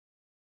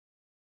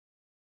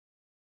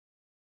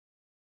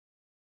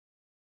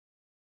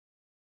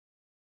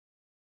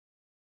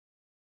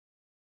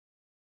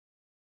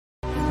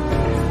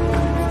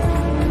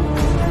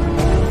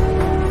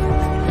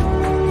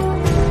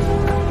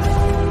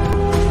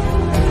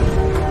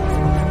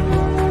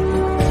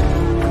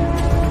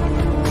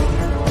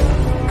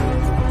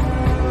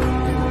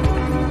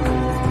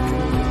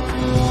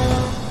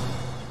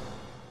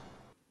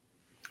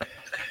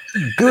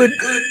Good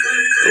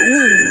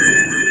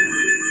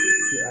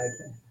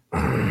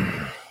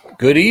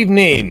Good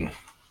evening.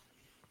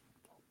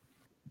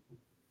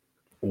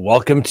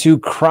 Welcome to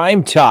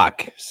Crime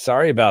Talk.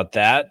 Sorry about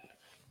that.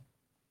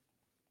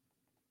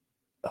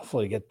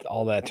 Hopefully get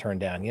all that turned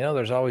down. You know,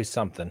 there's always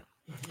something.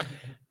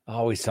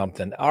 Always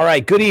something. All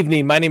right. Good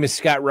evening. My name is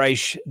Scott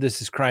Reich.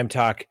 This is Crime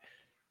Talk.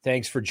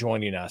 Thanks for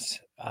joining us.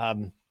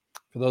 For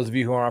those of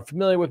you who aren't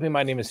familiar with me,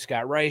 my name is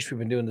Scott Reich. We've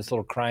been doing this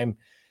little crime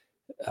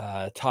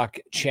talk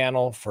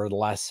channel for the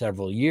last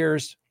several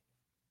years.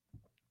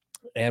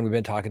 And we've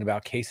been talking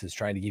about cases,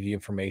 trying to give you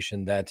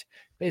information that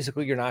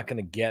basically you're not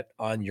going to get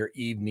on your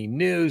evening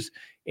news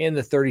in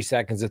the 30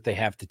 seconds that they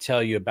have to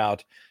tell you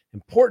about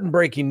important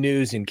breaking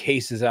news in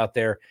cases out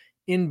there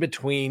in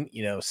between,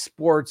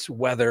 sports,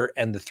 weather,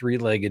 and the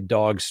three-legged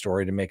dog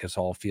story to make us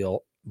all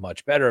feel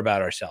much better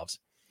about ourselves.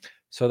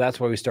 So that's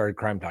why we started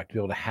Crime Talk, to be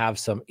able to have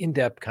some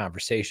in-depth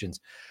conversations.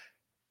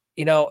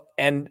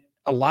 And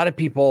a lot of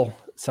people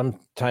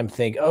sometimes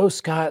think, oh,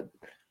 Scott,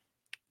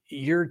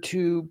 you're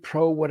too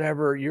pro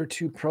whatever, you're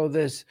too pro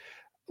this.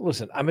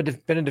 Listen,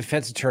 been a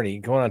defense attorney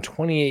going on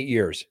 28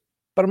 years,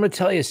 but I'm going to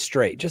tell you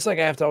straight, just like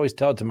I have to always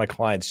tell it to my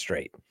clients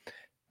straight.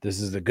 This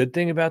is the good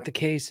thing about the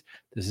case.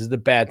 This is the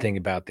bad thing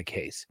about the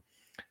case.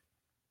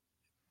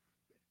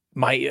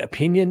 My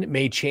opinion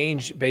may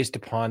change based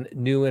upon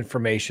new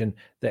information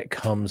that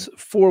comes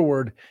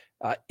forward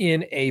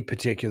in a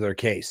particular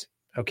case.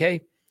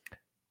 Okay.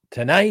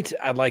 Tonight,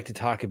 I'd like to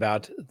talk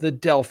about the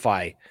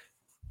Delphi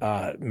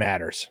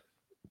matters.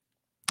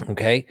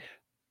 Okay.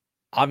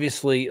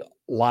 Obviously, a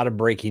lot of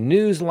breaking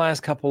news the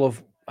last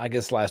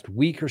last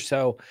week or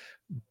so,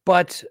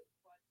 but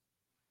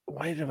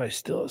why do it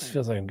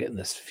feels like I'm getting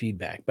this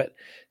feedback, but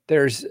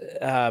there's,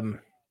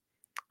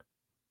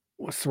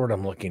 what's the word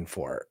I'm looking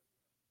for?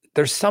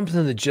 There's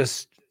something that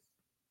just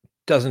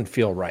doesn't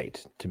feel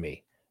right to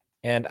me.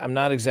 And I'm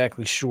not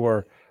exactly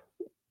sure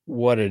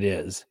what it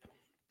is,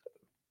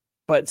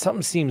 but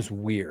something seems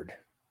weird.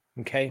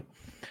 Okay.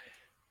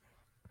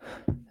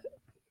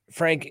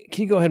 Frank,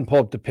 can you go ahead and pull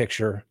up the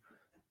picture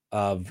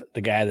of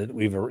the guy that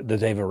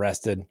they've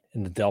arrested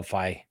in the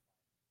Delphi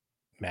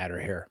matter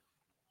here?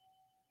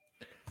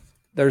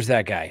 There's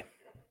that guy.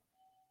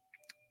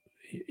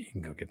 You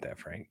can go get that,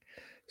 Frank.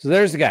 So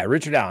there's the guy,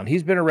 Richard Allen.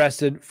 He's been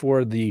arrested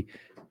for the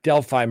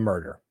Delphi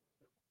murder.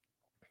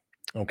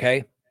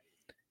 Okay.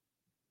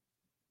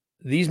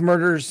 These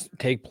murders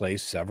take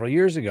place several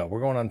years ago. We're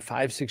going on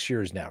 5-6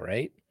 years now,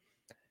 right?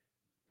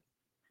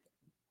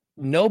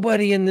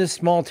 Nobody in this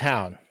small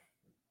town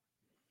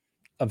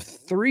of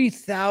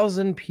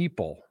 3,000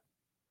 people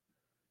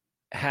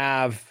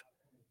have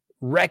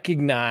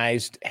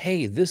recognized,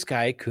 hey, this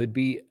guy could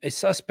be a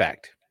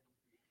suspect.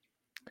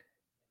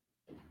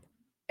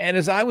 And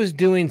as I was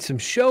doing some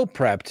show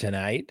prep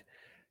tonight,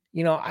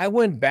 I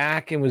went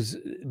back and was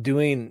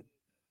doing,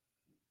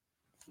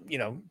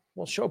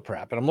 show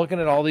prep. And I'm looking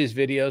at all these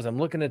videos. I'm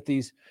looking at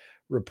these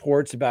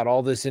reports about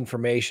all this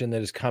information that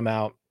has come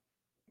out.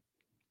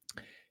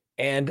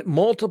 And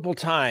multiple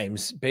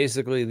times,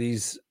 basically,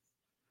 these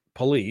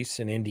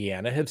police in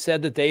Indiana have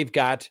said that they've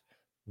got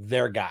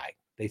their guy.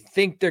 They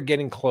think they're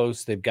getting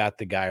close. They've got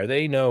the guy, or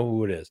they know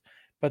who it is.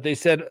 But they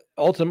said,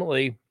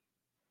 ultimately,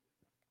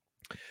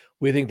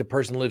 we think the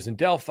person lives in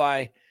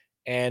Delphi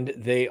and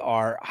they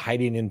are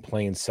hiding in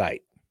plain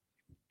sight.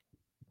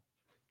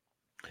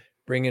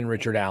 Bring in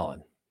Richard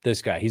Allen,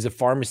 this guy. He's a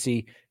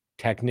pharmacy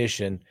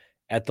technician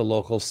at the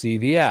local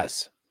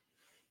CVS.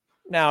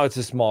 Now, it's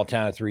a small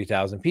town of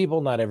 3,000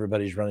 people. Not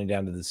everybody's running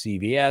down to the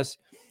CVS,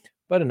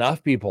 but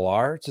enough people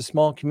are. It's a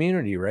small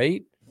community,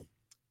 right?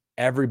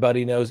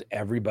 Everybody knows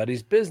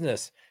everybody's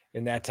business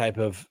in that type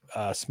of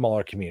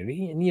smaller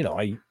community.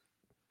 And,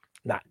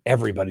 not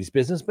everybody's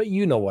business, but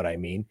you know what I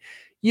mean.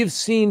 You've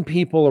seen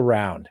people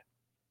around.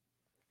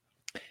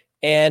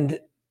 And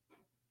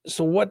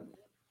so what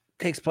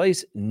takes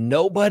place?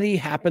 Nobody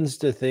happens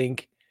to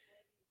think,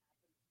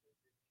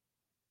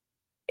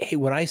 hey,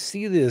 when I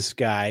see this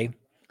guy,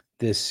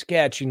 this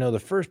sketch, the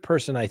first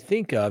person I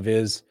think of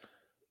is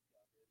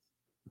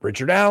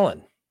Richard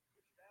Allen.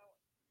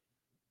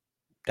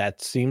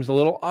 That seems a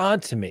little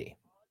odd to me.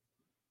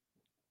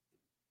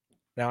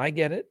 Now, I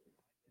get it.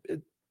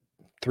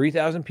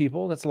 3,000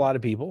 people, that's a lot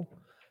of people,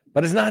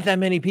 but it's not that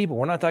many people.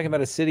 We're not talking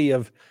about a city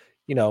of,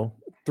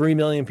 3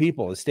 million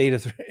people, a state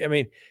of,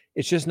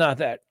 it's just not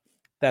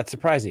that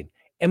surprising.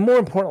 And more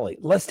importantly,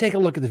 let's take a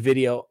look at the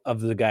video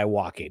of the guy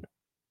walking,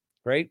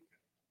 right?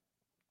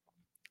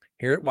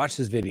 Here, watch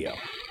this video.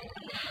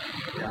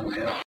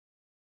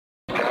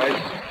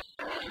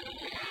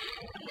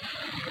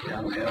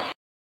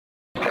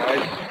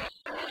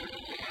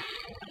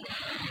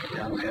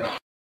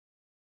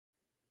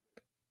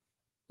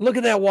 Look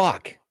at that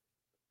walk.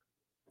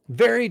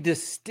 Very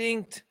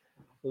distinct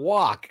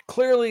walk.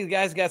 Clearly, the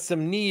guy's got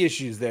some knee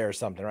issues there or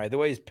something, right? The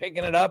way he's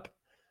picking it up,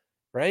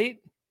 right?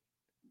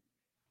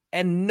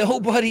 And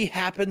nobody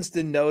happens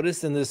to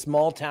notice in this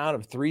small town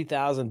of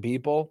 3,000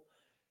 people,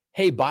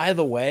 hey, by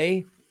the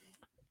way,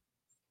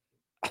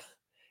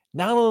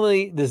 not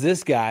only does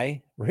this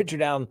guy,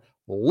 Richard Allen,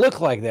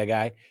 look like that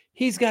guy.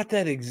 He's got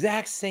that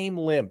exact same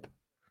limp.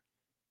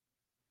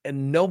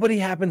 And nobody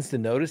happens to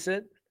notice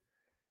it.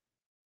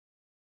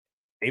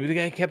 Maybe the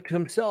guy kept to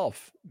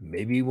himself.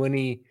 Maybe when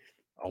he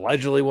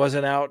allegedly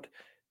wasn't out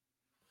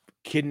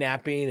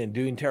kidnapping and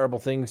doing terrible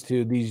things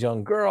to these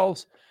young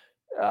girls,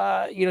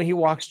 he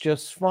walks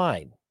just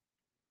fine.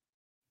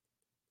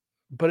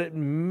 But it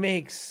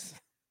makes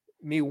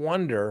me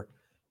wonder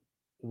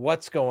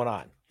what's going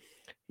on.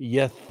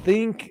 You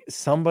think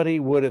somebody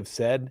would have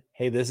said,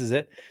 hey, this is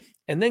it?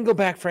 And then go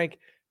back, Frank,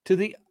 to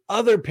the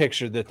other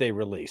picture that they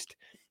released.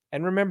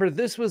 And remember,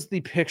 this was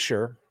the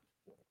picture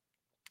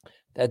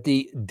that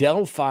the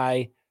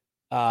Delphi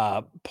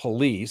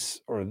police,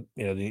 or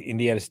the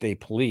Indiana State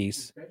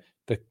Police,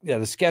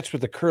 the sketch with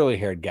the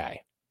curly-haired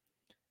guy.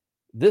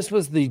 This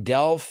was the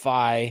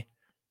Delphi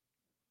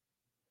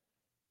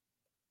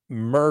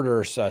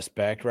murder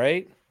suspect,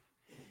 right?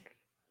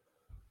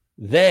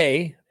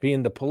 They,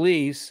 being the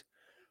police,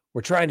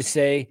 were trying to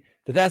say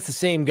that that's the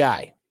same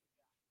guy.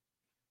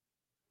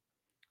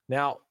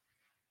 Now,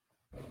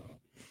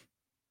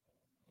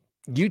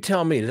 you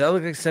tell me, does that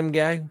look like the same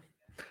guy?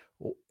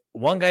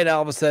 One guy,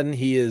 all of a sudden,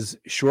 he is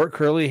short,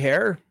 curly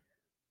hair.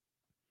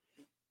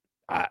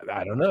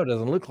 I don't know. It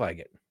doesn't look like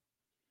it.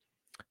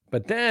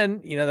 But then,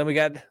 then we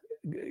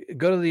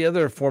go to the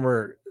other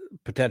former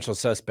potential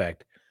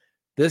suspect.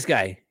 This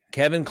guy,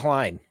 Kevin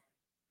Kline.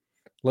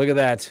 Look at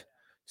that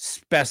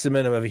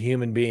specimen of a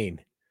human being.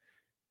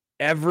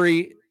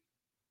 Every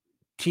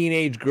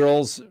teenage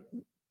girl's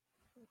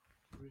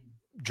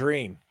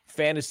dream,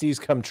 fantasies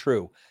come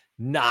true.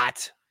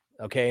 Not,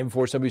 okay? And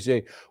before somebody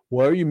say,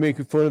 why are you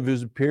making fun of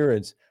his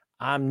appearance?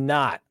 I'm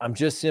not. I'm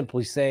just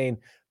simply saying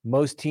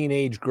most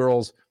teenage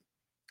girls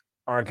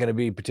aren't going to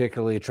be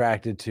particularly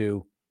attracted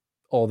to,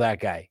 that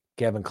guy,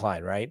 Kevin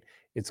Kline, right?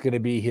 It's going to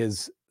be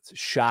his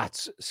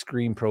shots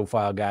screen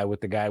profile guy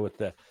with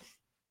the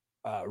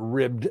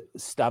ribbed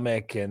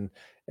stomach and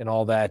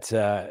all that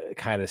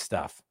kind of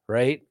stuff,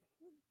 right?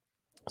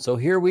 So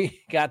here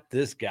we got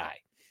this guy.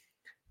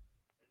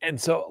 And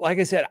so, like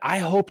I said, I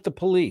hope the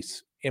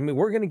police,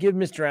 we're going to give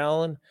Mr.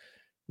 Allen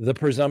the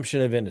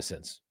presumption of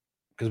innocence,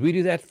 because we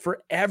do that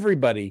for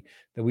everybody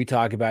that we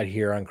talk about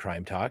here on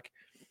Crime Talk,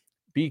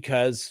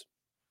 because,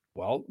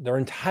 well, they're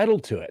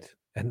entitled to it.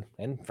 And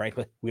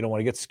frankly, we don't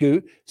want to get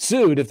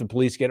sued if the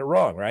police get it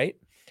wrong, right?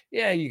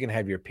 Yeah, you can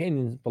have your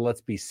opinions, but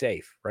let's be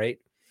safe, right?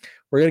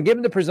 We're going to give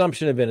him the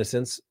presumption of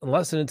innocence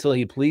unless and until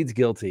he pleads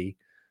guilty,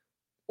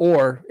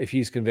 or if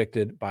he's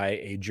convicted by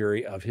a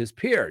jury of his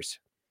peers,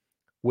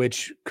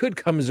 which could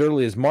come as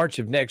early as March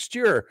of next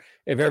year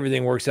if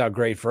everything works out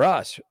great for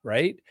us,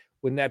 right?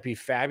 Wouldn't that be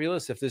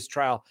fabulous if this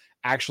trial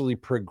actually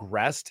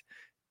progressed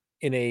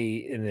in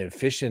an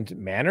efficient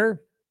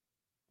manner?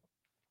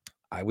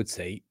 I would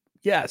say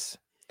yes.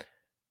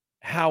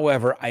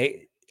 However,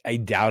 I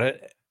doubt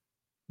it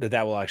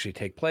that will actually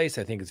take place.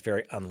 I think it's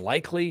very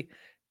unlikely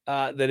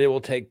that it will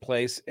take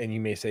place. And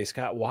you may say,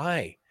 Scott,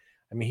 why?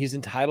 He's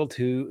entitled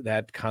to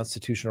that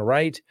constitutional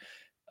right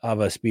of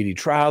a speedy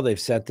trial. They've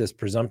set this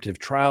presumptive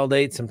trial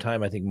date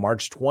sometime, I think,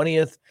 March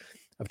 20th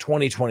of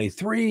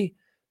 2023.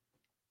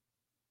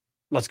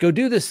 Let's go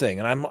do this thing.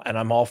 And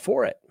I'm all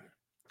for it.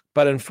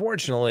 But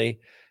unfortunately,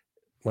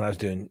 when I was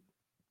doing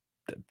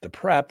the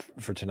prep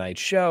for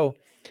tonight's show,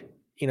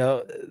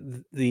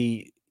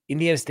 the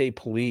Indiana State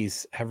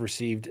Police have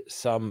received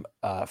some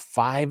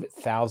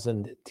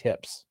 5,000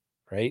 tips,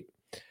 right?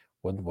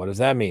 What does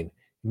that mean?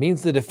 It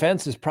means the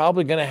defense is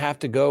probably going to have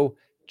to go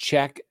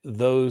check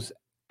those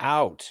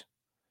out.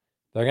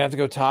 They're going to have to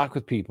go talk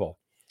with people.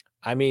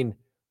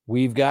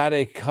 We've got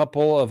a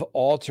couple of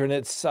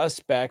alternate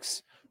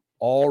suspects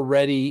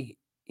already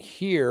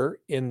here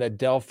in the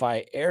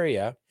Delphi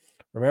area.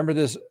 Remember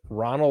this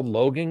Ronald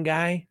Logan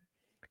guy?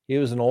 He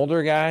was an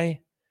older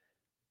guy.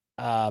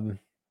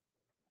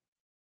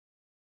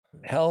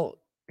 Hell,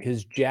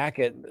 his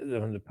jacket,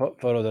 the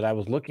photo that I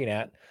was looking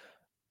at,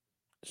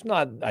 it's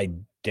not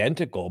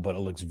identical, but it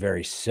looks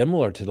very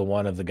similar to the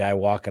one of the guy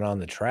walking on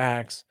the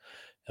tracks.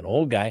 An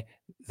old guy.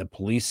 The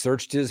police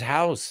searched his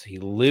house. He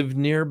lived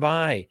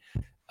nearby.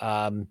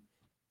 And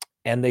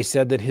they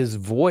said that his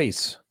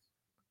voice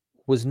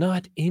was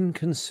not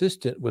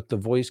inconsistent with the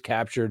voice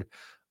captured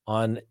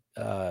on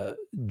Miss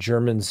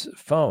German's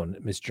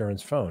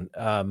phone.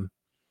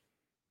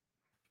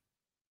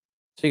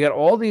 So you got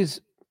all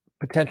these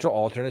potential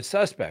alternate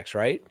suspects,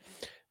 right?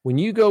 When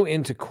you go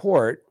into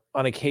court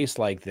on a case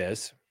like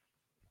this,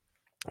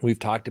 we've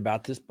talked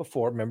about this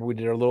before. Remember, we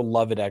did our little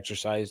love it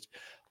exercise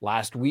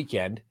last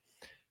weekend.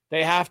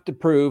 They have to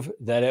prove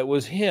that it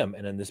was him.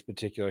 And in this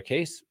particular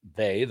case,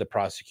 the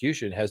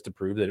prosecution, has to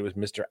prove that it was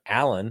Mr.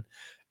 Allen,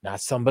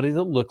 not somebody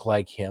that looked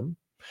like him,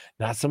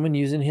 not someone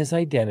using his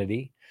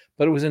identity,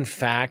 but it was in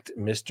fact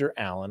Mr.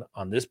 Allen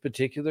on this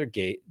particular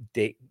date,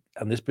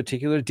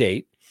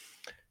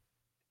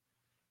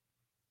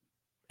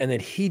 and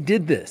that he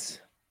did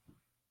this.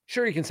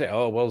 Sure, you can say,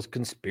 oh, well, it's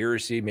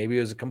conspiracy. Maybe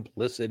it was a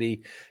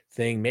complicity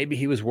thing. Maybe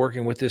he was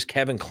working with this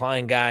Kevin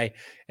Kline guy,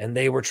 and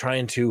they were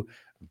trying to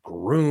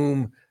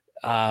groom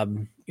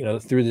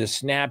through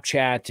this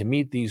Snapchat to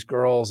meet these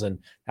girls. And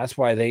that's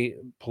why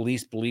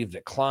police believe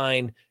that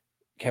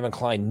Kevin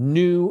Klein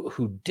knew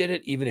who did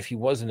it, even if he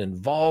wasn't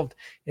involved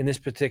in this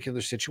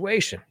particular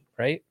situation,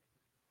 right?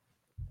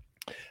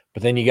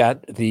 But then you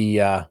got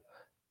the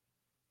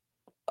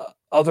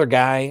other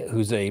guy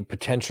who's a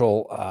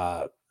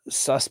potential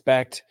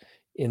suspect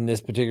in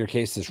this particular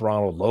case, this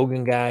Ronald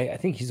Logan guy. I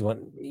think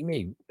he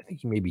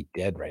may be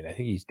dead right now. I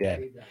think he's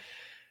dead.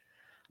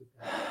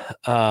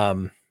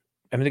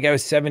 The guy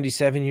was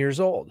 77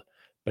 years old,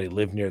 but he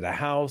lived near the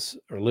house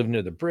or lived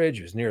near the bridge.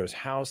 He was near his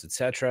house,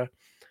 etc.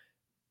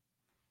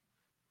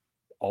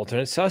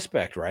 Alternate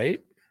suspect,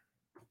 right?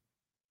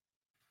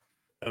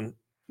 I don't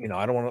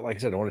want to, like I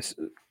said, I don't want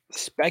to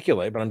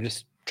speculate, but I'm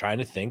just trying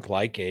to think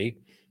like a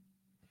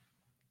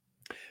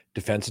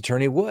defense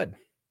attorney would,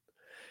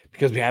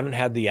 because we haven't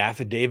had the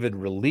affidavit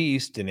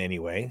released in any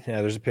way.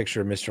 Now, there's a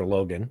picture of Mr.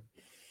 Logan.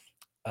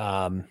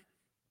 I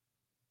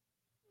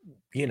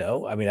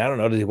don't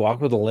know. Does he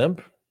walk with a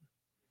limp?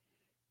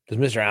 Does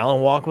Mr.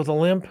 Allen walk with a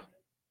limp?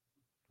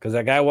 Because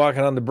that guy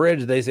walking on the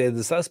bridge, they say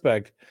the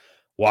suspect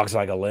walks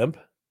like a limp,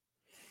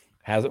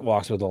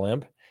 walks with a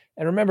limp.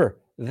 And remember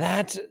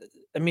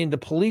the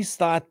police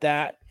thought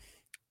that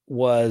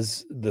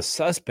was the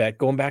suspect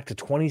going back to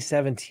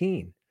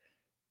 2017.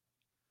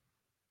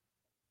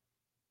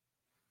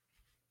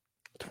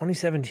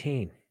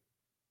 2017.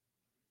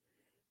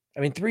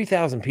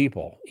 3,000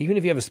 people, even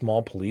if you have a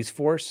small police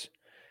force,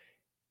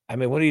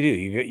 what do?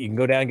 You can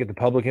go down and get the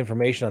public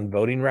information on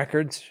voting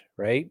records,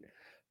 right?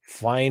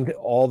 Find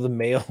all the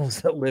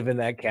males that live in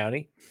that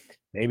county.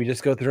 Maybe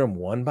just go through them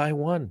one by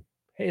one.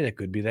 Hey, that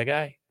could be that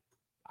guy.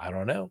 I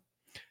don't know.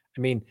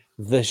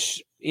 The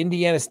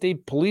Indiana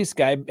State Police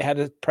guy had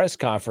a press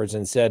conference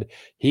and said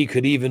he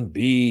could even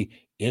be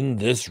in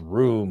this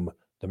room,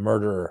 the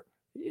murderer.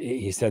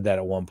 He said that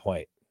at one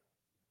point.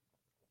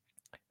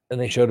 And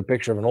they showed a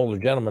picture of an older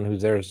gentleman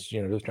who's there, just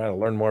trying to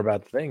learn more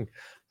about the thing.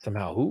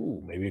 Somehow,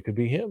 maybe it could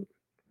be him.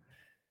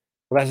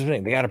 Well, that's the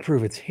thing. They got to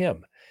prove it's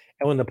him.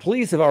 And when the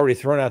police have already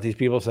thrown out these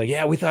people saying,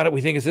 yeah, we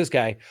think it's this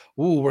guy.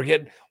 We're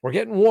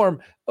getting warm.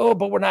 Oh,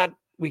 but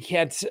we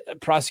can't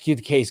prosecute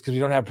the case because we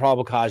don't have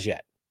probable cause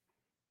yet.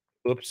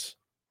 Oops.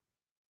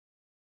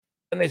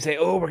 And they say,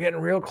 oh, we're getting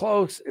real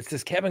close. It's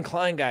this Kevin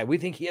Klein guy. We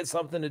think he had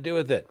something to do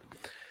with it.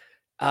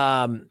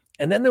 And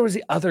then there was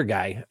the other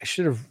guy. I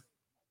should have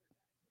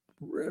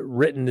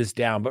written this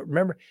down, but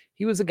remember,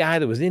 he was a guy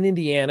that was in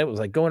Indiana. It was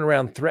like going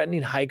around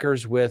threatening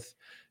hikers with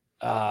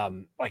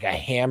like a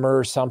hammer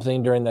or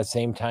something during that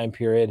same time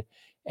period.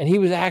 And he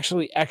was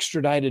actually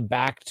extradited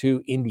back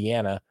to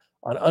Indiana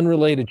on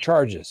unrelated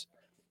charges.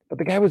 But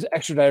the guy was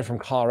extradited from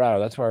Colorado.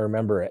 That's why I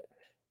remember it.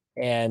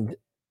 And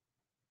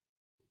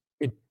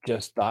it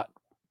just thought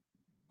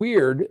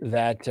weird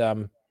that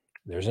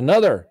there's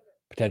another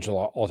potential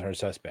alternate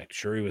suspect.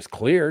 Sure, he was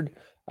cleared,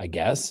 I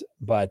guess,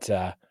 but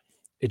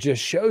it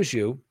just shows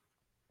you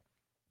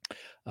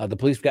the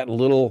police got a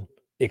little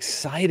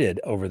excited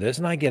over this,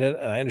 and I get it.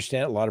 And I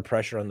understand a lot of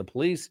pressure on the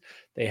police.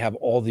 They have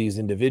all these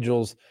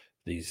individuals,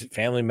 these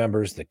family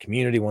members, the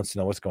community wants to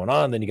know what's going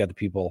on. Then you got the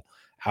people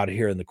out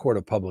here in the court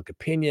of public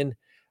opinion.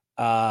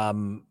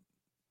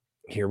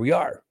 Here we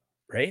are,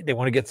 right? They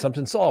want to get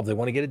something solved. They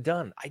want to get it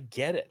done. I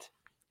get it.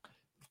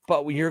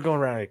 But when you're going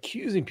around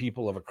accusing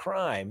people of a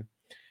crime,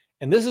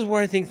 and this is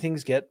where I think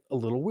things get a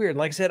little weird.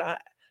 Like I said,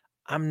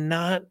 I'm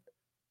not,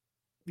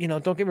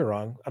 don't get me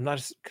wrong. I'm not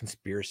a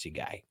conspiracy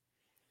guy.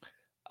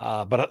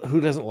 But who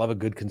doesn't love a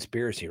good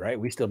conspiracy, right?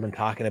 We've still been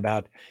talking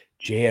about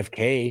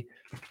JFK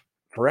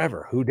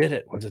forever. Who did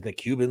it? Was it the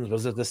Cubans?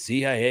 Was it the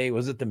CIA?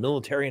 Was it the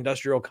military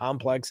industrial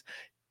complex?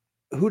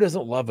 Who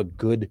doesn't love a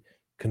good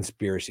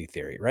conspiracy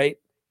theory, right?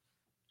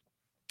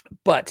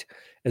 But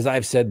as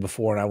I've said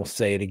before, and I will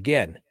say it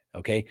again,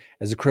 okay,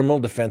 as a criminal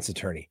defense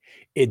attorney,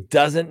 it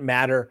doesn't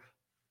matter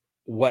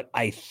what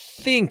I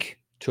think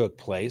took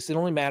place. It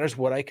only matters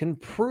what I can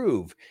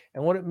prove.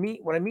 And what I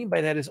mean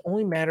by that is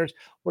only matters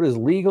what is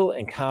legal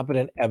and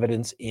competent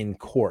evidence in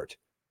court.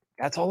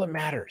 That's all that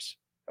matters.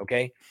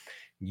 Okay.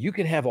 You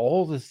can have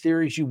all the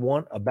theories you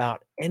want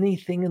about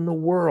anything in the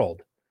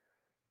world.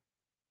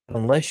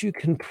 Unless you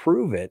can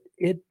prove it,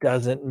 it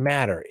doesn't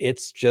matter.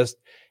 It's just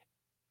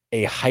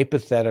a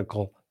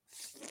hypothetical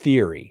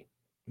theory.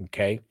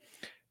 Okay.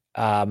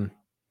 And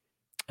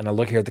I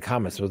look here at the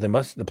comments. So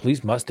the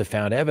police must have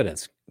found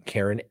evidence.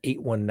 Karen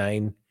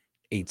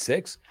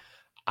 81986.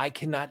 I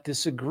cannot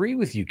disagree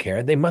with you,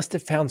 Karen. They must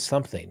have found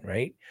something,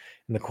 right?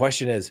 And the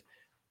question is,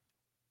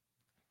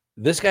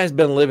 this guy's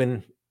been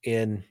living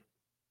in,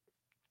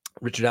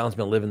 Richard Allen's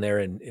been living there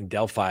in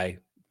Delphi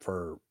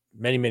for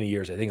many, many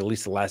years. I think at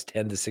least the last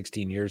 10 to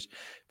 16 years,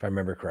 if I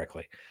remember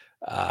correctly.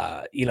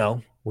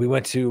 We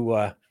went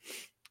to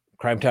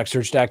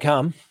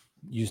crimetalksearch.com,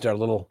 used our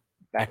little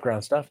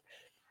background stuff.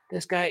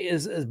 This guy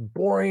is as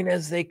boring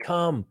as they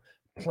come.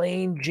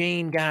 Plain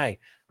Jane guy.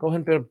 Go ahead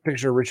and put a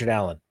picture of Richard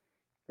Allen,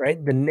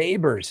 right? The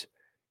neighbors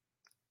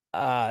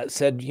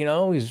said,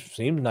 he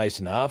seems nice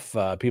enough.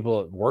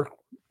 People at work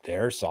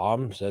there saw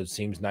him, said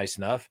seems nice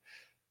enough,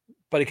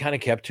 but he kind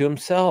of kept to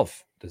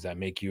himself. Does that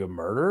make you a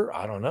murderer?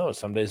 I don't know.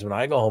 Some days when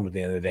I go home at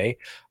the end of the day,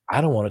 I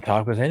don't want to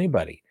talk with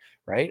anybody,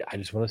 right? I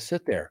just want to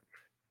sit there.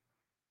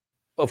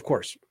 Of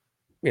course,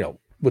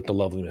 with the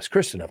lovely Miss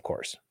Kristen, of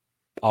course.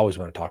 Always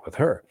want to talk with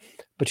her.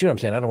 But you know what I'm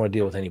saying? I don't want to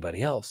deal with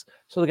anybody else.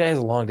 So the guy has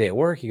a long day at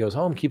work. He goes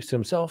home, keeps to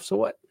himself. So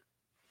what?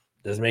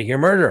 Doesn't make you a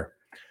murderer.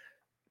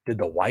 Did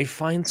the wife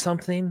find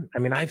something? I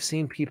mean, I've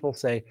seen people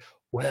say,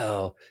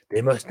 well,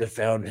 they must have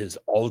found his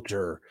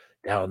altar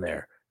down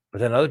there. But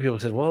then other people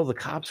said, well, the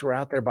cops were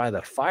out there by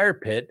the fire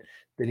pit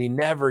that he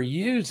never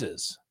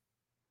uses,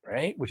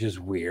 right? Which is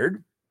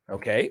weird.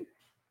 Okay.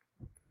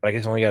 But I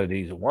guess only got to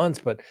use it once.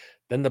 But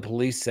then the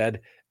police said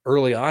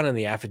early on in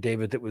the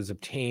affidavit that was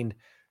obtained,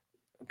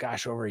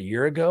 over a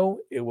year ago,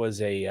 it was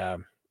a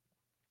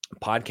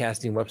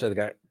podcasting website that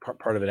got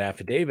part of an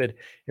affidavit,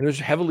 and it was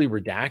heavily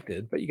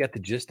redacted, but you got the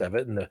gist of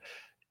it. And the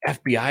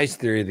FBI's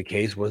theory of the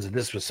case was that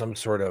this was some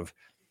sort of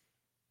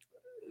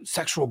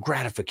sexual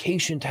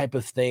gratification type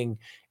of thing,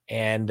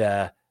 and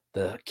the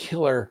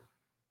killer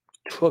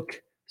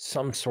took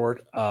some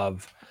sort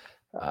of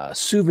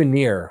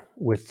souvenir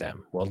with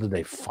them. Well, did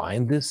they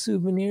find this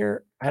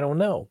souvenir? I don't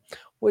know.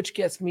 Which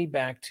gets me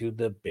back to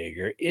the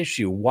bigger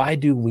issue. Why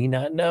do we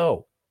not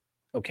know?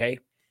 Okay.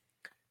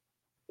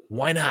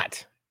 Why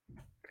not?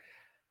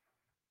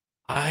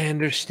 I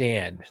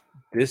understand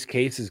this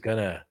case is going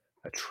to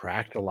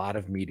attract a lot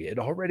of media. It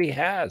already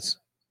has.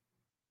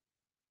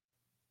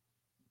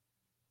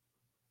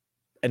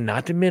 And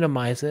not to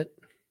minimize it,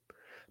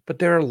 but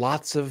there are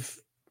lots of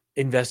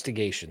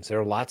investigations. There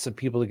are lots of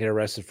people that get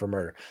arrested for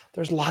murder.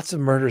 There's lots of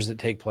murders that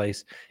take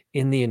place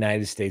in the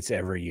United States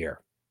every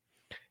year.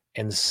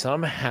 And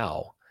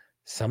somehow,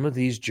 some of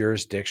these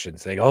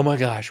jurisdictions think, oh my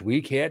gosh,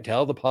 we can't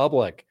tell the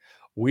public.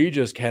 We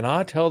just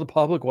cannot tell the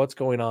public what's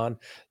going on.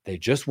 They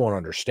just won't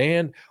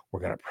understand. We're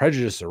going to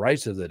prejudice the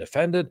rights of the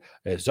defendant.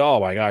 It's, oh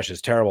my gosh,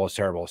 it's terrible, it's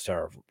terrible, it's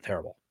terrible,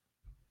 terrible.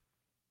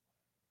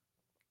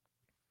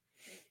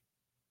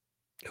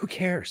 Who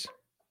cares?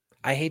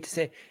 I hate to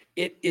say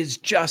it is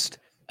just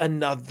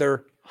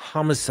another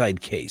homicide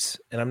case.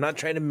 And I'm not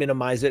trying to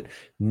minimize it.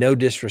 No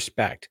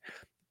disrespect.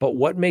 But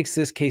what makes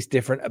this case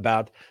different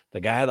about the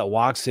guy that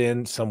walks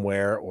in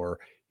somewhere or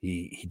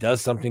he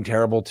does something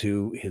terrible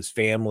to his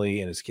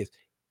family and his kids?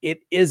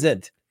 It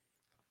isn't.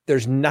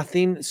 There's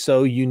nothing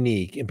so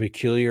unique and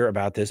peculiar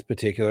about this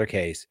particular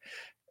case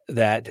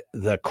that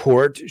the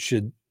court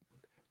should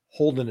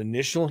hold an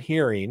initial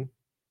hearing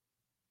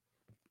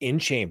in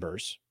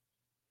chambers.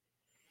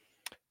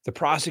 The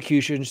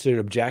prosecution should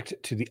object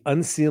to the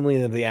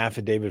unsealing of the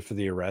affidavit for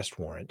the arrest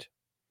warrant.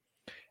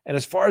 And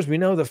as far as we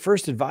know, the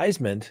first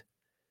advisement,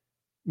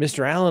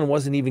 Mr. Allen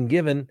wasn't even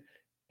given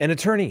an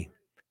attorney,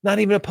 not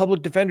even a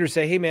public defender.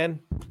 Say, hey, man,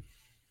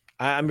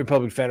 I'm your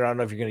public defender. I don't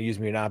know if you're going to use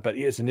me or not, but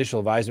it's initial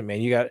advisement,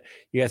 man. You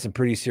got some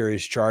pretty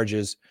serious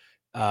charges.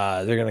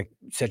 They're going to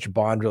set your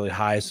bond really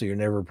high, so you're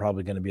never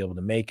probably going to be able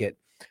to make it.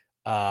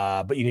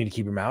 But you need to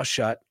keep your mouth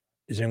shut.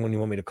 Is there anyone you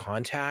want me to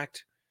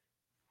contact?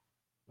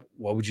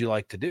 What would you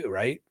like to do,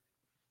 right?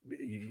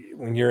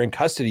 When you're in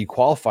custody, you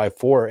qualify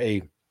for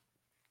a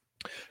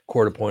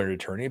court-appointed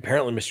attorney.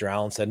 Apparently, Mr.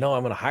 Allen said, no,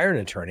 I'm going to hire an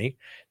attorney.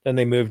 Then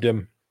they moved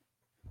him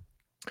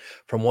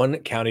from one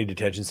county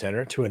detention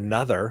center to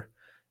another.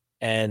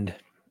 And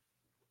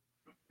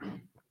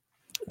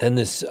then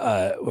this,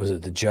 was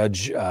it the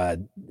Judge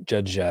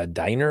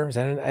Diner? Is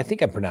that I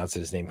think I pronounced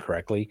his name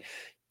correctly.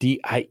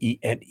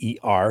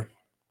 Diener,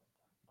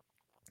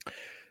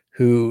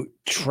 who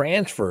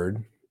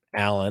transferred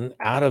Allen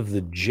out of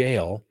the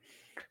jail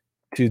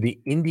to the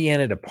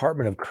Indiana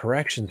Department of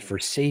Corrections for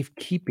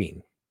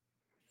safekeeping.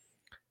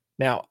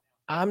 Now,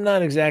 I'm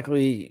not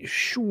exactly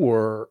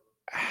sure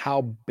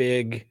how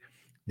big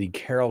the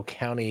Carroll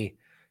County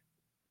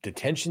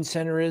Detention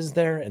Center is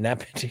there in that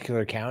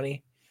particular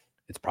county.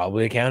 It's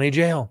probably a county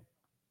jail.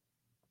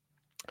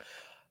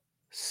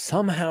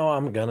 Somehow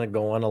I'm going to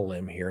go on a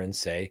limb here and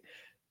say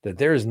that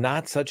there is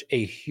not such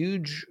a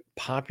huge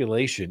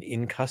population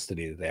in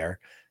custody there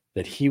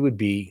that he would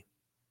be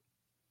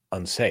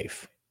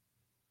unsafe.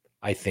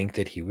 I think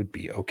that he would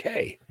be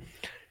okay.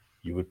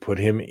 You would put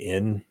him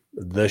in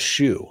the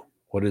SHU,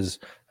 what is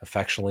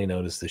affectionately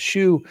known as the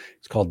SHU.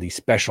 It's called the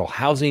Special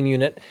Housing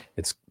Unit.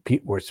 It's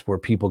where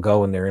people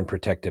go when they're in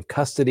protective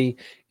custody.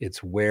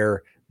 It's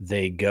where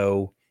they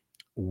go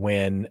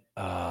when,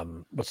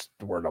 what's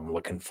the word I'm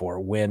looking for?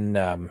 When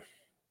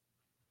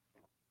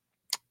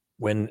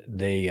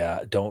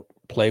they don't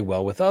play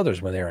well with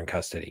others when they're in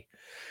custody.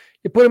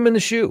 You put them in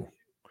the SHU.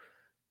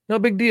 No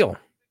big deal,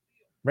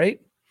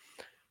 right?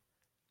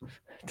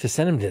 To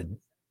send him to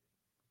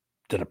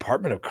the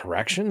Department of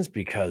Corrections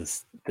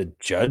because the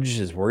judge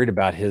is worried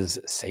about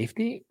his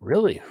safety?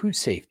 Really? Whose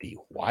safety?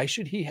 Why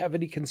should he have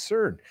any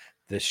concern?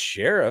 The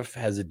sheriff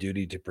has a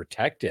duty to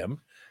protect him.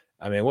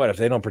 I mean, what if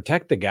they don't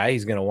protect the guy?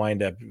 He's going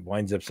to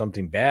winds up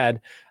something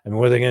bad. I mean,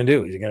 what are they going to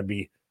do? Is he going to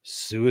be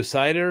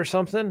suicided or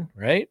something?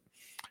 Right?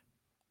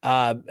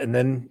 And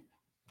then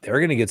they're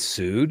going to get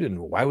sued. And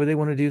why would they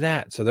want to do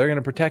that? So they're going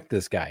to protect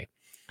this guy.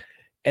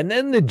 And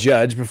then the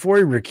judge, before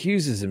he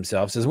recuses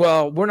himself, says,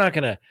 well, we're not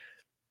going to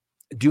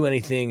do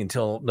anything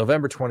until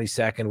November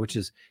 22nd, which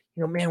is,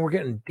 man, we're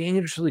getting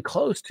dangerously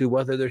close to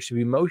whether there should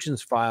be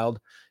motions filed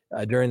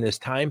during this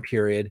time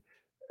period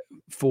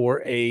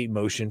for a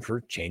motion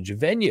for change of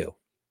venue.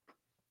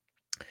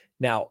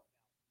 Now,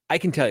 I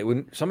can tell you,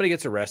 when somebody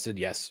gets arrested,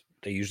 yes,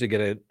 they usually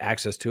get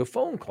access to a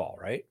phone call,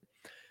 right?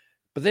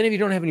 But then if you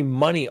don't have any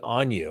money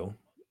on you,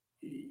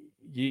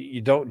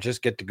 you don't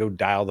just get to go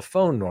dial the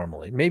phone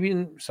normally. Maybe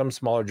in some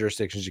smaller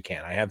jurisdictions you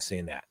can. I have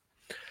seen that.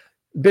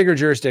 Bigger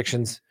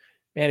jurisdictions,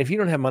 man, if you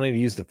don't have money to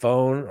use the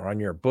phone or on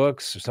your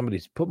books, or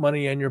somebody's put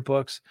money on your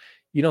books,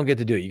 you don't get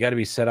to do it. You got to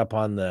be set up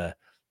on the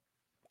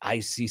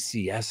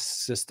ICCS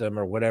system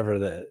or whatever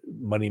the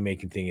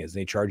money-making thing is.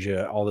 They charge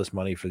you all this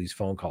money for these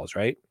phone calls,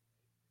 right?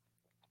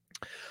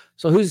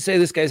 So who's to say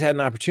this guy's had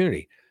an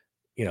opportunity?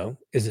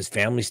 Is his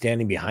family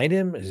standing behind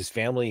him? Is his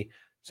family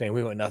saying,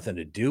 we want nothing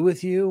to do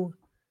with you?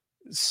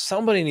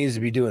 Somebody needs to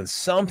be doing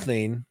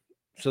something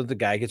so that the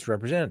guy gets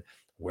represented.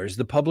 Where's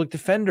the public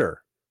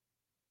defender?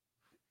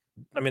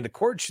 I mean, the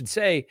court should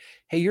say,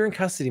 hey, you're in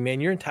custody,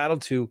 man. You're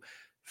entitled to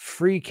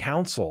free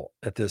counsel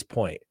at this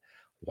point.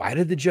 Why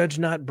did the judge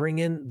not bring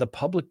in the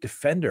public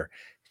defender?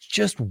 It's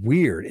just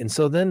weird. And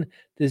so then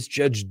this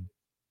Judge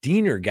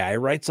Diener guy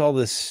writes all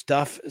this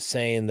stuff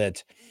saying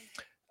that,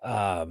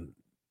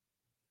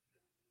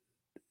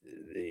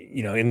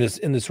 in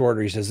this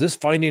order, he says this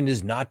finding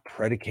is not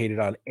predicated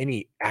on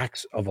any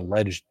acts of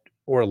alleged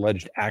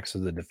acts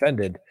of the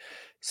defendant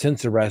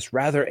since arrest,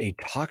 rather a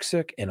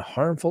toxic and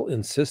harmful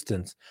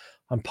insistence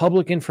on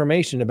public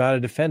information about a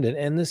defendant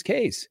in this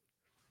case.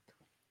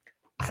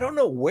 I don't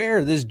know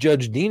where this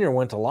Judge Diener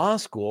went to law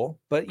school,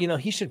 but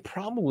he should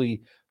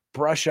probably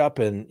brush up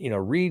and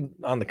read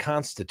on the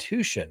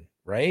Constitution,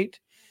 right?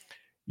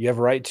 You have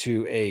a right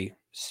to a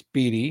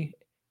speedy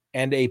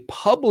and a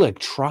public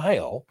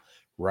trial,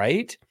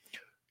 right?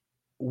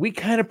 We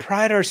kind of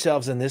pride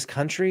ourselves in this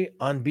country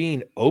on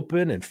being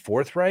open and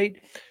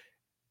forthright.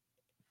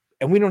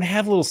 And we don't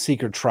have little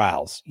secret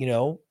trials.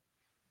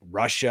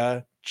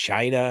 Russia,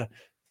 China,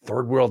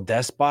 third world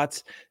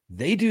despots,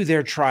 they do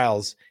their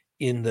trials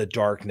in the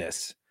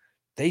darkness.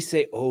 They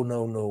say, oh,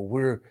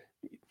 no,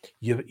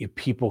 you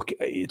people,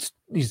 it's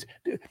these,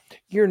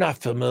 you're not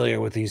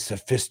familiar with these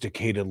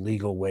sophisticated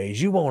legal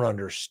ways. You won't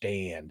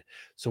understand.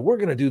 So we're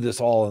going to do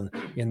this all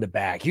in the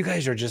back. You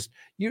guys are just,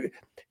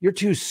 you're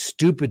too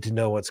stupid to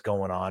know what's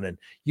going on, and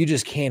you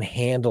just can't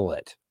handle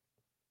it.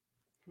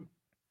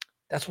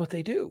 That's what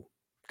they do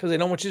because they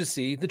don't want you to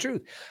see the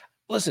truth.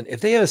 Listen,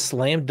 if they have a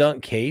slam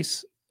dunk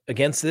case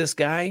against this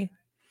guy,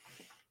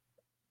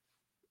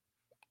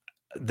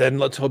 then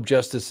let's hope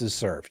justice is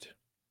served.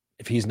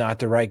 If he's not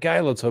the right guy,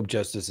 let's hope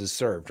justice is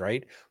served,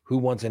 right? Who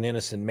wants an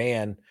innocent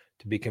man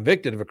to be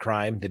convicted of a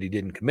crime that he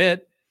didn't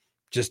commit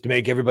just to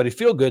make everybody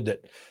feel good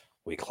that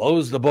we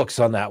close the books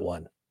on that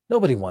one?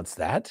 Nobody wants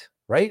that,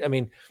 right? I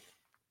mean,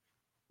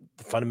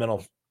 the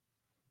fundamental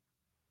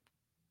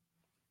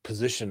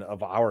position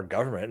of our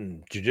government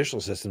and judicial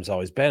system has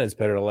always been it's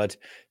better to let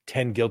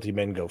 10 guilty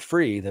men go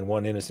free than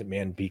one innocent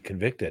man be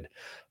convicted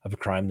of a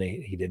crime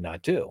he did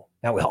not do.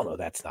 Now, we all know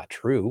that's not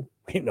true.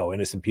 We know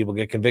innocent people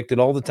get convicted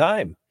all the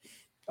time.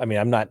 I mean,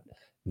 I'm not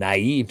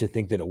naive to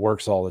think that it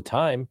works all the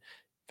time. In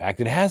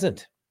fact, it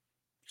hasn't.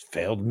 It's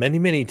failed many,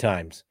 many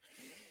times.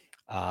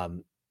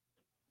 But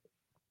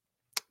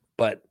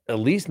at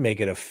least make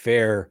it a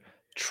fair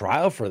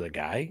trial for the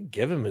guy.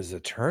 Give him his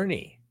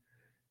attorney.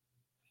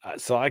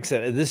 So like I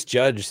said, this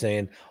judge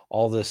saying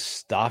all this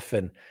stuff,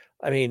 and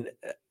I mean,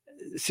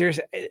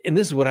 seriously, and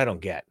this is what I don't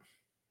get.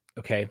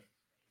 Okay.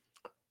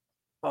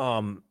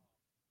 How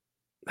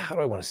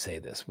do I want to say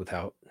this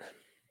without,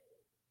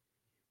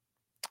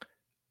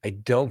 I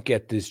don't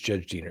get this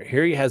Judge Diener.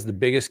 Here he has the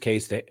biggest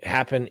case that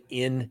happened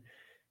in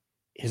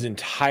his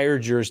entire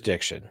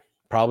jurisdiction,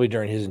 probably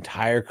during his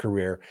entire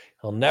career.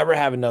 He'll never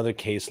have another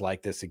case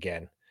like this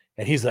again.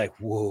 And he's like,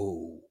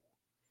 whoa,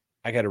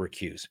 I got to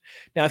recuse.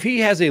 Now, if he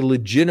has a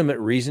legitimate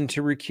reason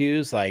to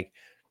recuse, like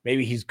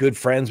maybe he's good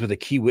friends with a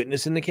key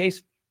witness in the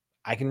case,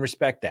 I can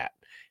respect that.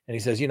 And he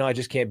says, I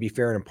just can't be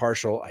fair and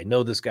impartial. I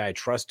know this guy, I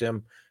trust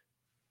him.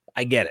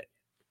 I get it.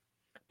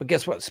 But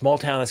guess what? Small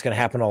town, that's going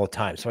to happen all the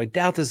time. So I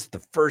doubt this is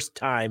the first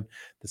time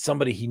that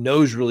somebody he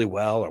knows really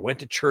well or went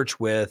to church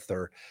with,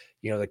 or,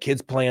 the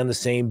kids play on the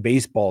same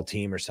baseball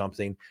team or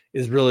something,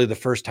 is really the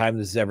first time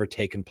this has ever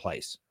taken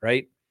place,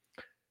 right?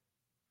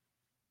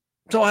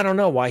 So I don't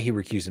know why he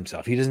recused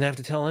himself. He doesn't have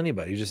to tell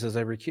anybody. He just says,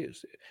 I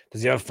recuse.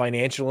 Does he have a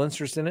financial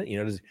interest in it?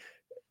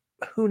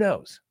 Who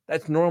knows?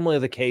 That's normally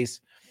the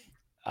case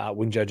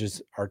when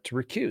judges are to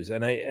recuse.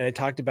 And I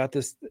talked about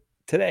this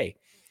today.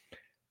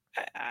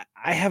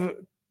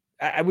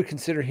 I would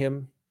consider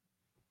him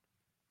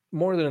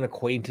more than an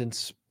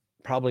acquaintance,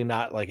 probably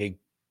not like a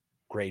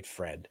great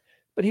friend,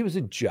 but he was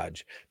a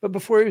judge. But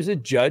before he was a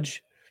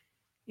judge,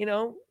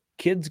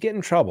 kids get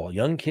in trouble.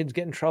 Young kids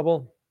get in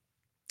trouble.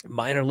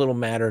 Minor little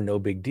matter, no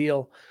big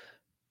deal.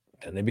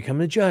 Then they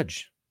become a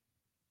judge.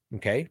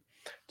 Okay.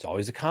 It's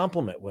always a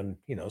compliment when,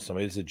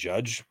 somebody that's a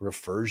judge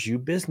refers you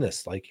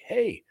business. Like,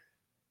 hey,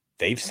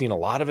 they've seen a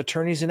lot of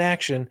attorneys in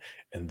action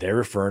and they're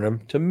referring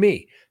them to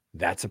me.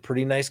 That's a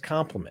pretty nice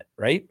compliment,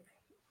 right?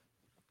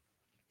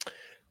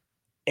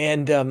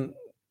 And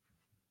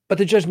but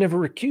the judge never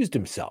recused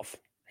himself.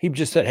 He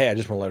just said, "Hey, I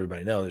just want to let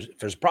everybody know if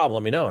there's a problem,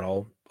 let me know, and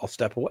I'll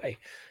step away."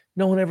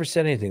 No one ever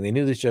said anything. They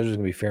knew this judge was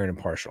going to be fair and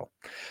impartial.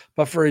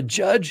 But for a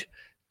judge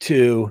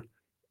to,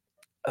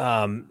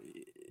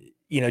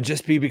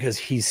 just be because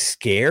he's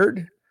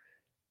scared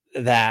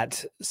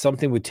that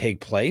something would take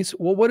place,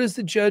 well, what does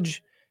the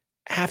judge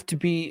have to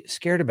be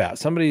scared about?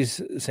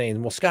 Somebody's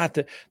saying, well, Scott,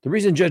 the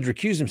reason judge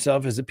recused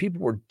himself is that people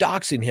were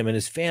doxing him and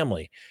his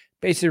family,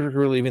 basically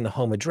relieving the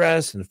home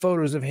address and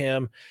photos of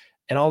him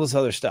and all this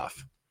other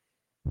stuff.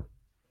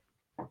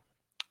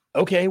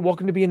 Okay,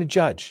 welcome to being a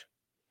judge.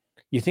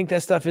 You think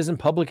that stuff isn't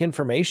public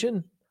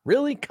information?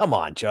 Really? Come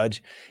on,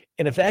 judge.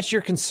 And if that's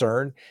your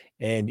concern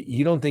and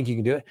you don't think you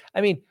can do it, I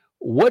mean,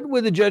 what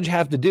would the judge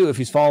have to do if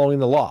he's following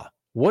the law?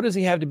 What does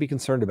he have to be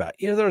concerned about?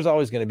 There's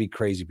always going to be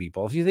crazy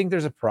people. If you think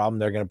there's a problem,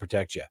 they're going to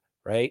protect you,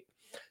 right?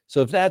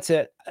 So if that's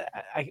it,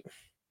 I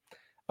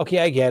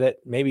get it.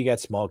 Maybe you got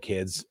small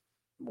kids.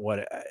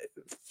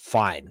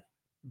 Fine.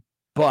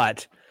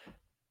 But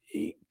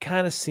it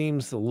kind of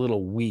seems a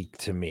little weak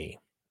to me,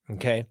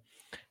 okay?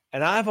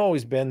 And I've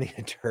always been the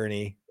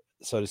attorney,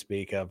 so to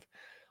speak, I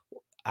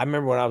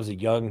remember when I was a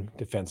young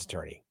defense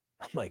attorney,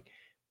 I'm like,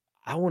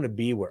 I want to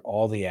be where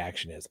all the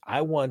action is.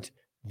 I want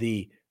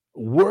the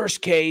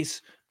worst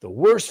case, the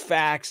worst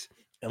facts,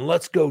 and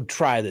let's go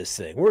try this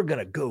thing. We're going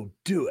to go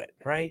do it,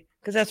 right?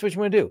 Because that's what you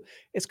want to do.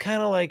 It's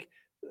kind of like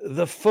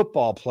the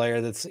football player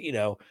that's,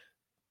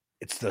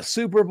 it's the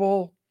Super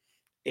Bowl,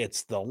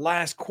 it's the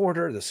last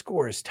quarter, the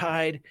score is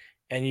tied,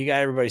 and you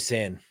got everybody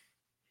saying,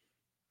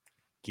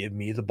 give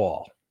me the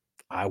ball.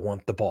 I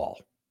want the ball.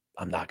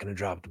 I'm not going to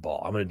drop the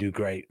ball. I'm going to do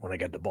great when I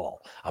get the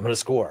ball. I'm going to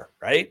score,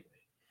 right?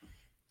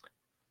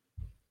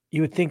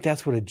 You would think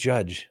that's what a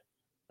judge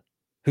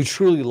who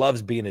truly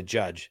loves being a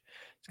judge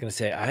is going to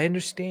say. I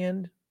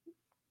understand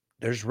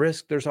there's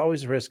risk. There's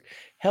always risk.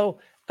 Hell,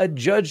 a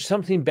judge,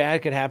 something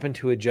bad could happen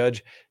to a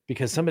judge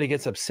because somebody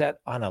gets upset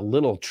on a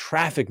little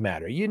traffic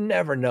matter. You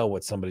never know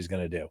what somebody's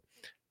going to do.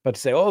 But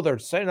to say, oh, they're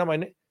saying on my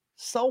name.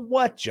 So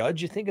what,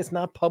 judge? You think it's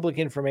not public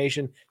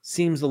information?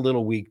 Seems a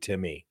little weak to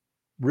me.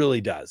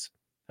 Really does.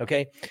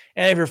 Okay.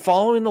 And if you're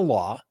following the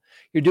law,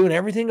 you're doing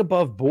everything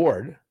above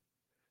board.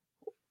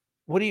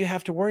 What do you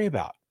have to worry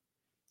about?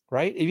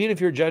 Right? Even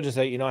if you're a judge and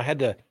say, I had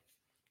to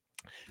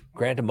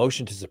grant a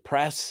motion to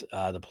suppress,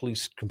 the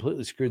police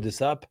completely screwed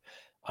this up.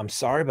 I'm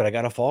sorry, but I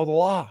got to follow the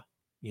law.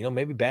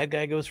 Maybe bad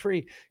guy goes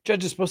free.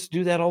 Judge is supposed to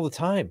do that all the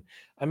time.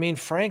 I mean,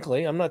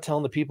 frankly, I'm not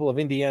telling the people of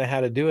Indiana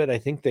how to do it. I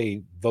think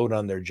they vote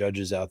on their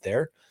judges out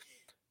there.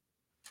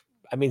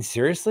 I mean,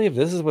 seriously, if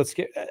this is what's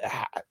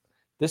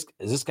is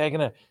this guy going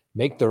to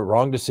make the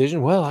wrong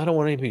decision? Well, I don't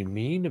want anybody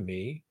mean to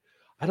me.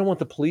 I don't want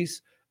the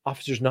police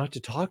officers not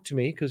to talk to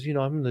me because,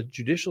 I'm in the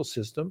judicial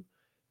system.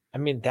 I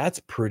mean, that's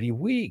pretty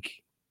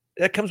weak.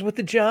 That comes with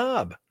the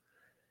job.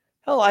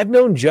 Hell, I've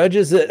known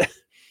judges that,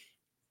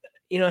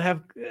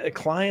 have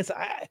clients.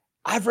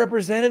 I've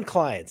represented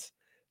clients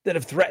that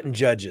have threatened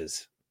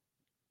judges.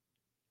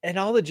 And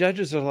all the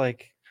judges are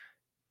like,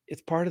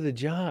 it's part of the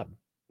job.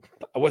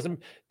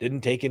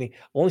 Didn't take any,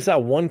 only saw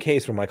one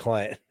case where my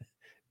client,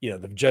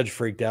 the judge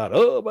freaked out.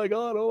 Oh my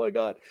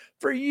God.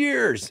 For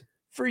years,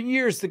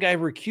 the guy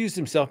recused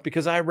himself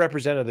because I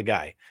represented the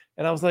guy.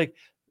 And I was like,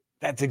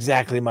 that's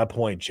exactly my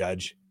point,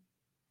 judge.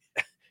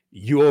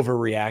 You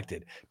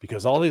overreacted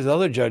because all these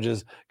other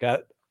judges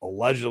got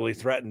allegedly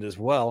threatened as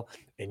well.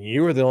 And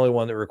you were the only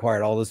one that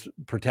required all this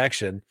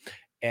protection.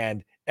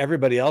 And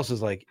everybody else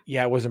was like,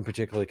 yeah, I wasn't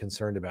particularly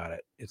concerned about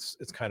it. It's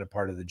kind of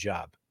part of the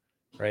job.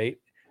 Right.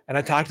 And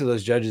I talked to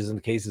those judges and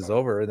the case is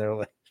over and they're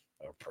like,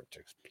 oh,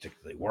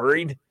 particularly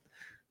worried.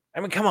 I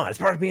mean, come on, it's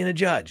part of being a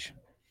judge.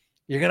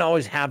 You're going to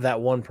always have that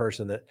one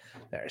person that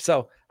there.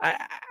 So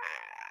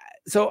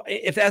so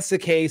if that's the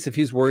case, if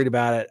he's worried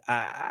about it,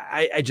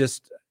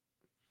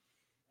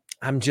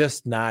 I'm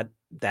just not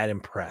that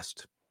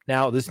impressed.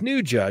 Now, this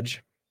new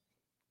judge,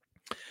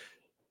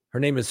 her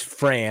name is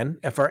Fran,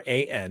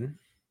 F-R-A-N,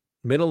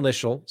 middle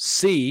initial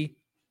C.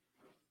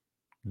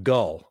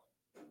 Gull.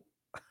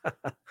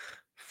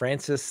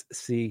 Francis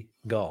C.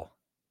 Gull.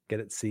 Get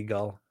it,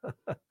 Seagull?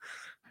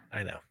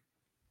 I know.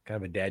 Kind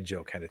of a dad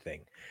joke kind of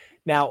thing.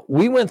 Now,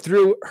 we went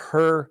through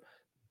her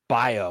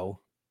bio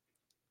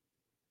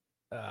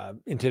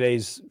in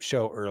today's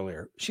show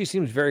earlier. She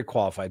seems very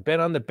qualified. Been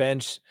on the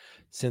bench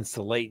since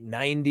the late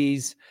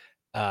 90s.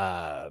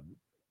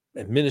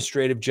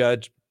 Administrative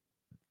judge.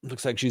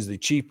 Looks like she's the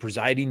chief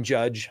presiding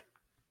judge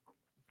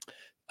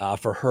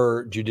for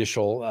her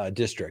judicial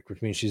district,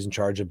 which means she's in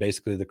charge of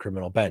basically the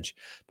criminal bench.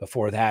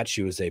 Before that,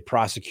 she was a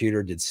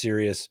prosecutor, did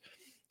serious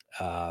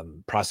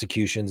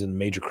prosecutions in the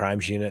major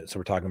crimes unit. So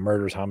we're talking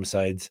murders,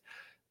 homicides,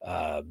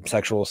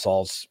 sexual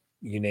assaults,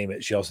 you name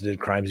it. She also did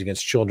crimes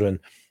against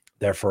children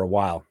there for a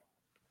while.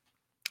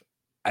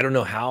 I don't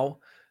know how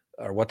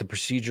or what the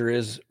procedure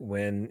is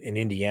when in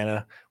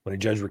Indiana, when a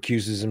judge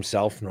recuses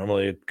himself.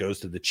 Normally it goes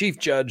to the chief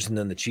judge and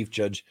then the chief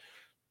judge,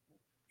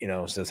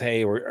 says,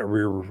 hey, are we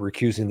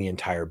recusing the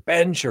entire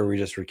bench, or are we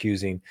just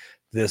recusing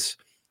this?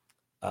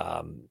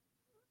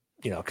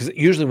 Because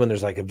usually when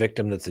there's like a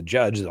victim that's a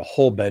judge, the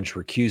whole bench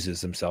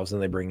recuses themselves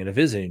and they bring in a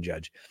visiting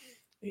judge.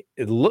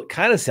 It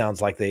kind of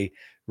sounds like they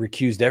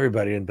recused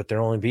everybody, but there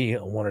only be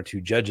one or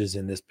two judges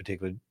in this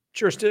particular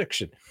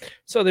jurisdiction.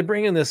 So they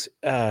bring in this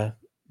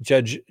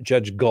Judge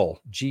Gull,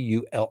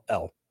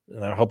 Gull,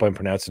 and I hope I'm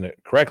pronouncing it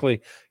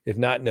correctly. If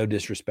not, no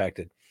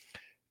disrespected.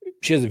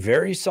 She has a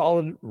very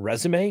solid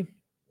resume.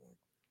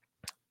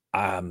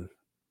 I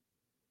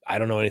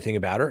don't know anything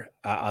about her.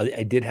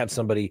 I did have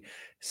somebody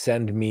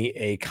send me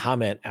a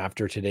comment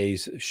after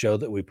today's show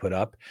that we put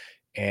up,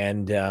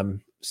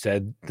 and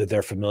said that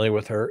they're familiar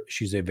with her.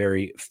 She's a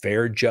very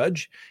fair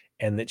judge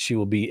and that she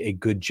will be a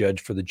good judge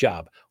for the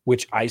job,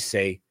 which I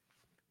say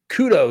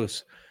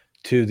kudos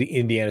to the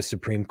Indiana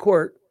Supreme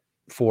Court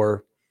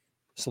for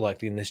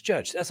selecting this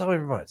judge. That's how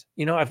everyone is.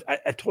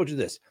 I've told you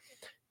this.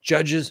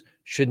 Judges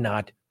should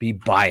not be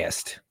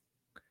biased.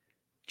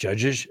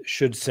 Judges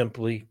should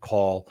simply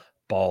call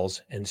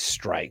balls and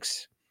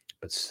strikes.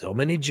 But so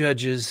many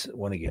judges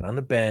want to get on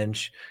the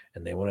bench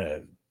and they want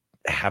to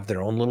have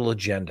their own little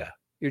agenda.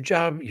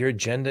 Your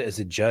agenda as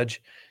a judge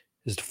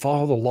is to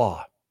follow the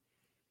law.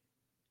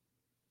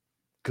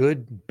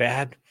 Good,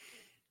 bad,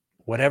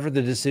 whatever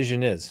the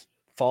decision is,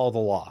 follow the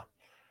law.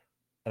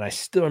 And I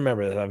still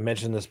remember that I've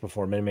mentioned this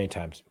before many, many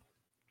times.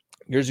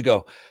 Years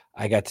ago,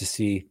 I got to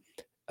see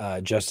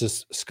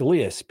Justice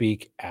Scalia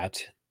speak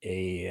at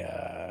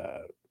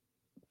a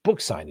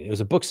book signing. It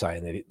was a book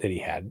signing that he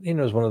had. It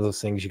was one of those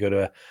things you go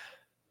to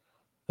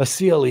a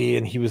CLE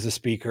and he was the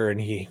speaker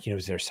and he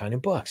was there signing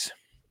books.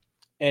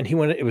 And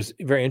it was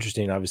very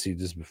interesting. Obviously,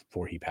 this is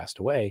before he passed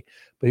away,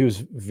 but he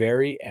was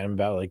very adamant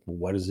about like,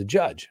 what is a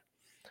judge?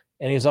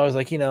 And he was always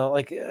like,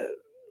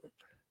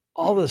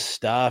 all this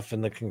stuff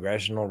in the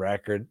congressional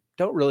record,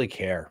 don't really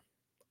care.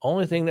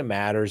 Only thing that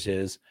matters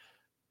is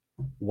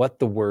what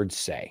the words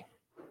say.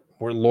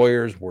 We're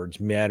lawyers,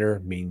 words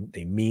matter,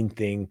 they mean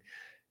thing.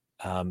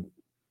 And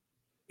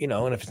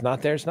if it's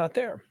not there, it's not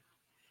there.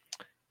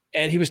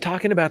 And he was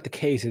talking about the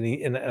case,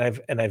 and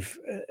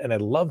I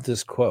love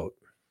this quote.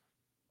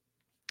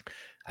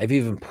 I've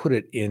even put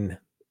it in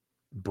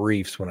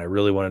briefs when I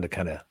really wanted to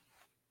kind of,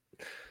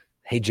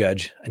 hey,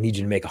 judge, I need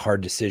you to make a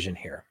hard decision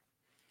here.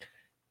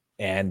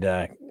 And,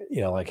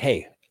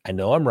 hey, I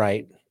know I'm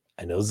right.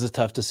 I know this is a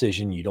tough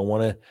decision. You don't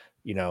want to,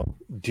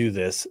 do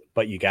this,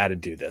 but you got to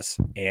do this.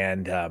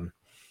 And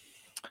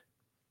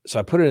so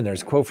I put it in there.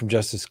 It's a quote from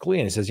Justice Scalia.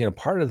 And he says,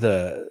 part of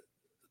the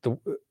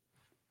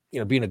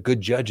being a good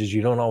judge is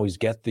you don't always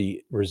get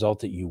the result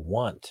that you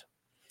want.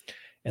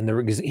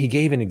 And he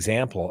gave an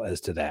example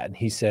as to that. And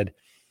he said,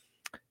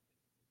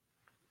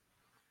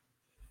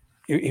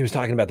 he was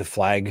talking about the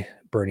flag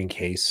burning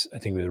case. I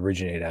think it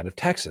originated out of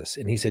Texas.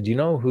 And he said,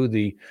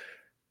 it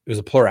was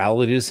a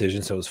plurality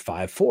decision. So it was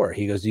 5-4.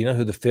 He goes, do you know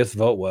who the fifth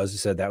vote was? He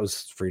said, that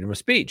was freedom of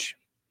speech.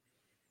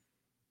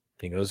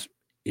 He goes,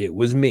 it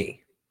was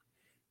me.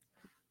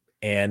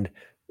 And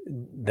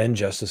then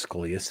Justice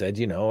Scalia said,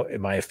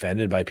 am I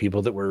offended by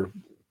people that were,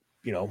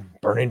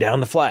 burning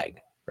down the flag?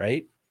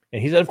 Right.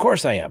 And he said, of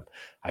course I am.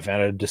 I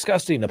found it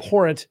disgusting,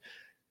 abhorrent,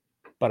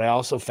 but I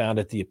also found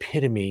it the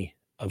epitome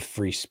of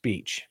free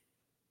speech.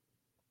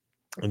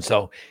 And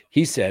so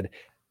he said,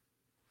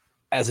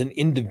 as an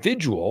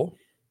individual,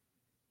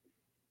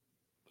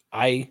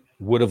 I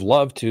would have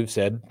loved to have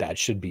said that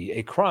should be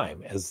a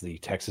crime, as the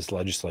Texas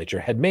legislature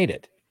had made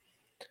it.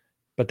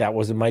 But that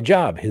wasn't my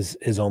job, his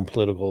own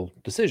political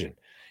decision.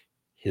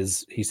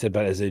 He said,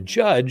 but as a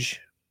judge,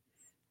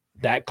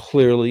 that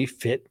clearly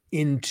fit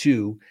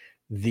into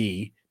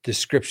the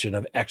description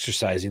of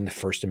exercising the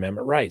First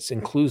Amendment rights,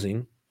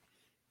 including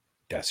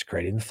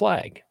desecrating the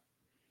flag.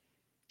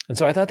 And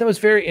so I thought that was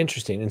very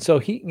interesting. And so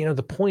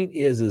the point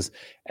is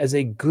as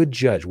a good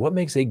judge, what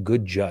makes a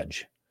good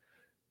judge?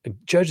 A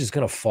judge is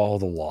going to follow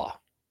the law,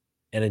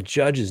 and a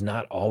judge is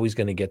not always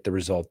going to get the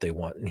result they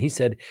want. And he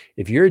said,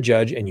 if you're a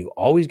judge and you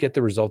always get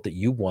the result that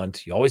you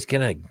want, you always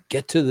going to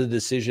get to the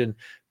decision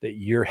that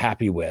you're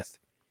happy with,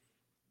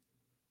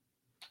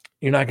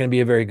 you're not going to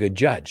be a very good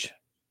judge,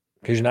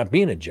 because you're not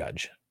being a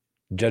judge.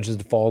 Judges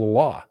to follow the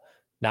law,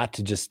 not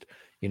to just,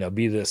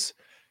 be this,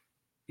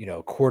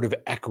 court of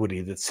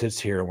equity that sits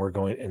here and we're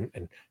going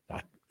and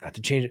not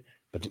to change it,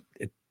 but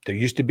there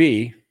used to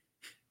be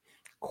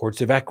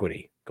courts of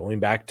equity going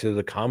back to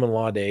the common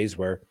law days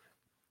where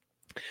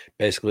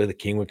basically the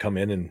king would come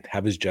in and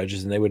have his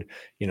judges and they would,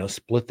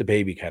 split the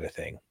baby kind of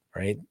thing,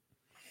 right?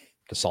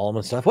 The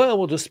Solomon stuff. Well,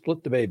 we'll just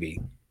split the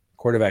baby.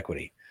 Court of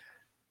equity.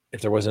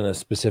 If there wasn't a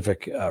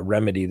specific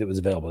remedy that was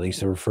available, they used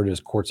to refer to as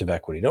courts of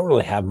equity. Don't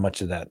really have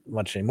much of that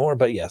much anymore,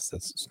 but yes,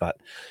 it's not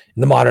in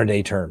the modern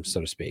day terms,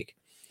 so to speak,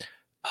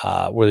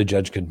 where the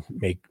judge could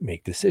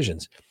make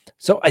decisions.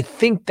 So I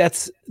think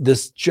that's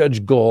this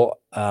Judge Gull.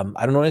 I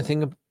don't know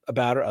anything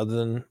about her other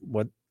than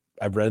what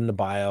I've read in the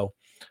bio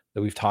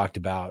that we've talked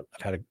about.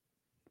 I've had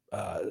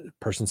a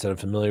person said, I'm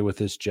familiar with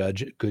this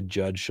judge, good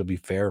judge, she'll be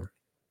fair.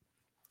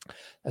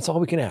 That's all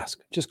we can ask.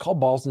 Just call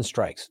balls and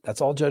strikes. That's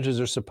all judges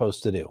are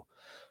supposed to do.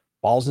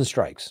 balls and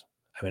strikes.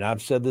 I mean,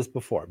 I've said this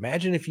before.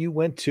 Imagine if you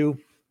went to,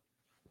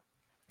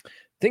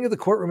 think of the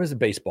courtroom as a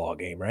baseball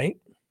game, right?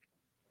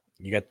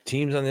 You got the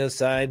teams on the other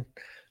side.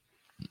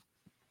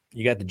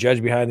 You got the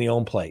judge behind the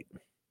home plate.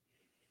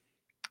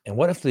 And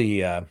what if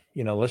the,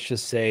 let's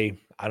just say,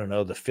 I don't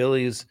know, the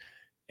Phillies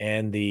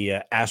and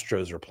the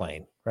Astros are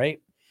playing,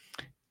 right?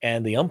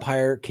 And the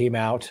umpire came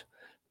out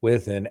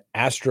with an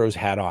Astros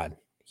hat on.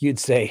 You'd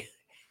say,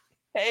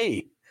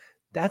 hey,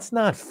 that's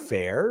not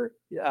fair.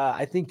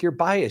 I think you're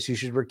biased. You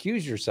should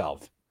recuse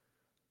yourself.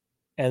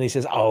 And he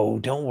says, oh,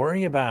 don't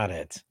worry about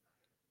it.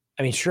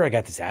 I mean, sure, I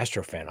got this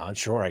Astro fan on.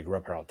 Sure, I grew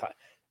up here all the time.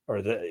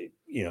 Or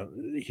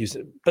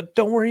but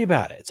don't worry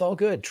about it. It's all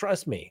good.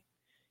 Trust me.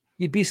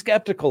 You'd be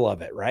skeptical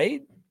of it,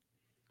 right?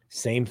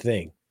 Same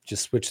thing.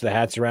 Just switch the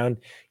hats around.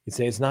 You'd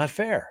say it's not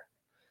fair.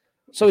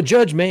 So a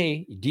judge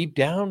may, deep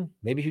down,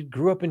 maybe he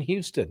grew up in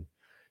Houston,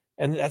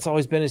 and that's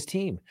always been his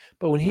team.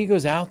 But when he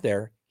goes out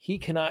there, he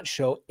cannot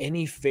show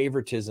any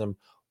favoritism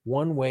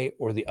one way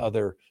or the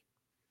other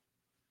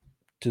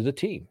to the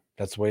team.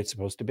 That's the way it's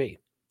supposed to be.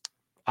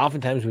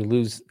 Oftentimes we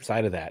lose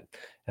sight of that.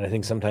 And I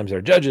think sometimes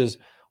our judges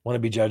want to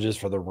be judges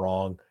for the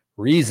wrong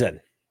reason,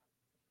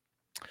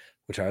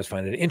 which I always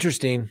find it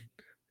interesting.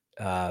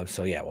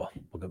 So yeah, we'll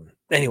go.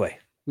 Anyway,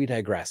 we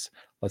digress.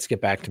 Let's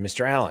get back to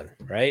Mr. Allen,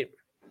 right?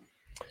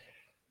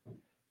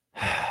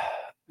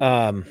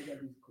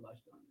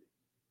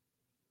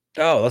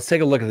 Let's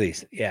take a look at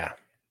these. Yeah.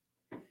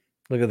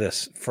 Look at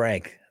this.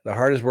 Frank, the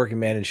hardest working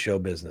man in show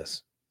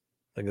business.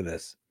 Look at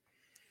this.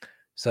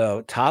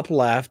 So top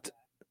left,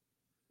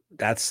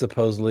 that's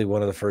supposedly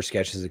one of the first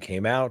sketches that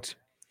came out.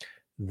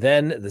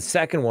 Then the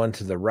second one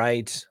to the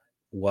right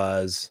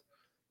was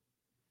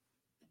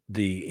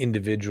the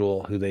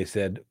individual who they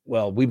said,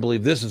 well, we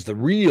believe this is the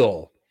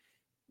real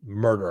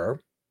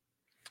murderer.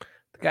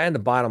 The guy in the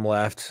bottom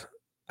left,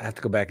 I have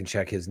to go back and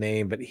check his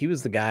name, but he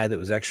was the guy that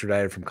was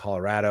extradited from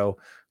Colorado,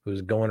 who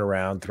was going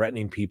around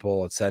threatening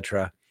people,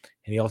 etc.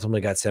 And he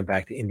ultimately got sent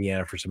back to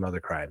Indiana for some other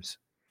crimes.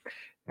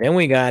 Then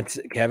we got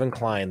Kevin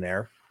Kline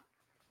there.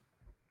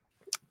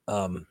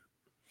 I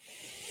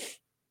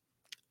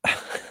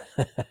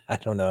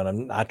don't know, and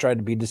I'm not trying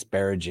to be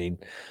disparaging,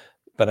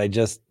 but I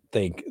just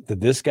think that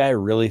this guy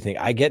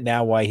I get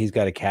now why he's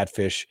got to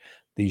catfish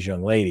these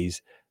young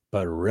ladies,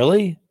 but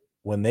really,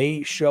 when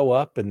they show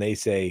up and they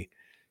say,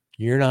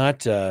 you're not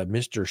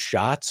Mr.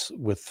 Shots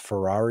with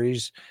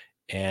Ferraris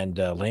and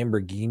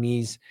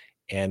Lamborghinis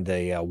and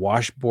a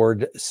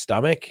washboard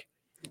stomach,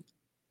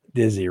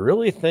 does he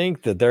really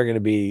think that they're going to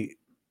be,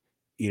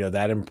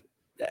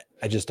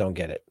 I just don't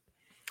get it.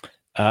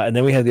 And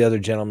then we have the other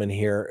gentleman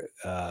here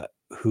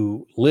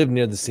who lived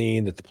near the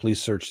scene that the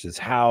police searched his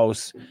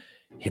house.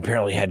 He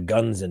apparently had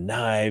guns and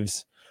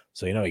knives.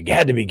 So, he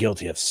had to be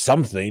guilty of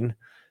something.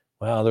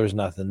 Well, there's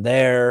nothing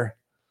there.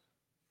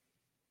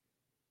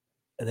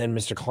 And then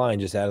Mr. Kline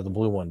just out of the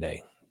blue one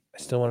day. I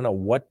still want to know,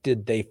 what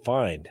did they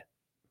find?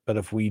 But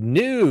if we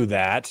knew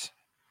that,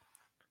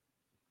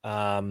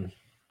 I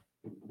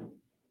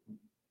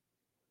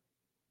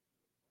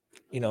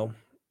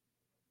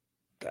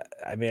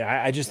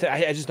just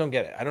don't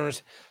get it. I don't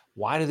understand.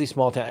 Why do these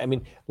small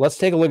towns? Let's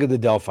take a look at the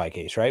Delphi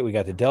case, right? We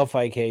got the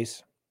Delphi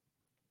case.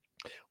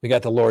 We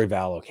got the Lori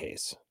Vallow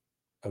case.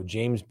 Oh,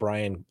 James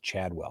Brian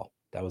Chadwell.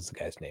 That was the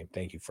guy's name.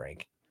 Thank you,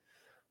 Frank.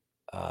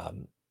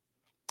 And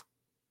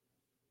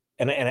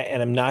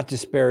I'm not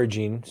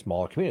disparaging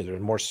smaller communities.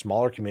 There's more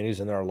smaller communities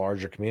than there are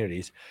larger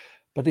communities.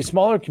 But these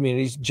smaller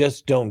communities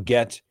just don't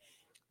get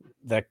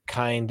the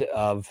kind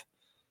of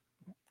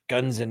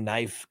guns and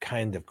knife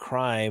kind of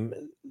crime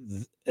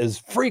as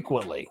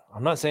frequently.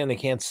 I'm not saying they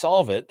can't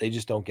solve it. They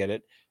just don't get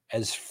it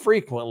as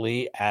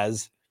frequently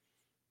as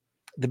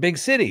the big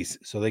cities.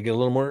 So they get a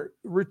little more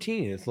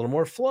routine. It's a little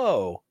more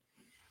flow.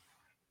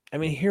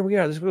 Here we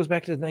are. This goes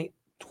back to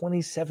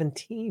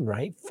 2017,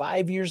 right?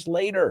 5 years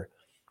later.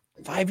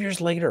 5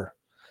 years later.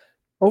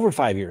 Over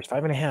 5 years,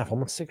 5.5,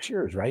 almost 6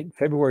 years, right?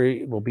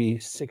 February will be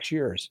 6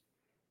 years.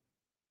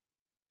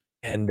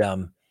 And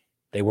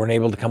they weren't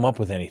able to come up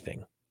with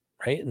anything.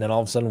 Right. And then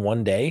all of a sudden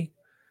one day,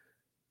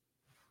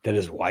 did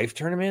his wife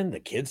turn him in? The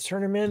kids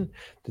turn him in?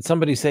 Did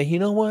somebody say, you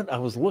know what? I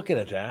was looking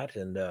at that.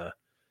 And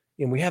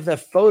we have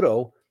that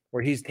photo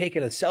where he's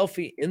taking a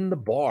selfie in the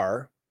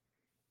bar.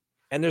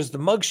 And there's the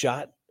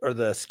mugshot or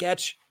the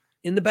sketch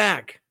in the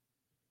back.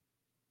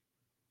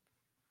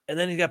 And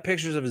then he's got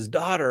pictures of his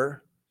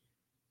daughter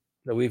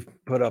that we've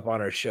put up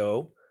on our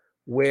show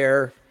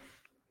where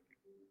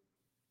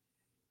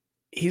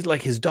he's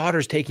like, his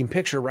daughter's taking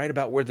picture right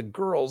about where the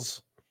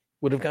girls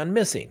would have gone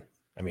missing.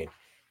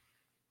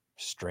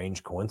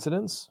 Strange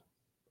coincidence?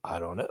 I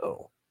don't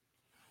know.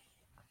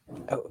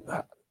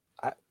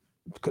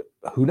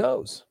 Who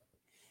knows?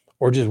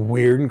 Or just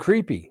weird and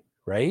creepy,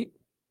 right?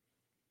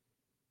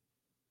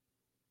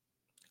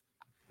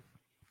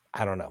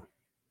 I don't know.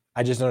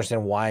 I just don't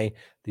understand why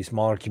these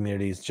smaller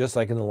communities, just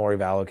like in the Lori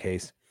Vallow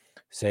case,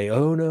 say,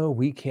 oh no,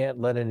 we can't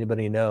let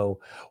anybody know.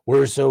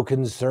 We're so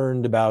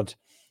concerned about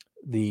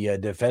the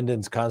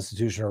defendant's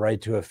constitutional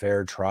right to a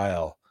fair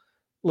trial.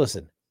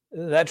 Listen,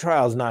 that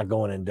trial is not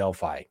going in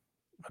Delphi.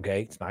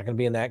 Okay. It's not going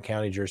to be in that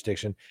county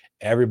jurisdiction.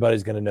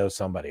 Everybody's going to know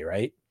somebody,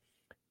 right?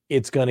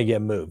 It's going to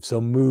get moved.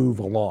 So move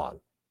along.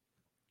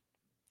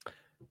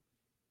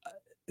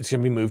 It's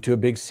going to be moved to a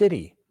big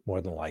city,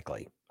 more than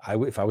likely.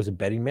 If I was a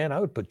betting man, I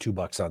would put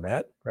 $2 on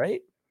that,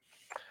 right?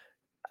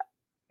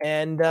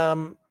 And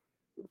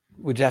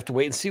we'd have to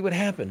wait and see what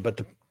happened.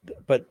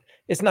 But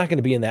it's not going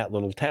to be in that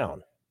little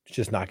town. It's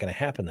just not going to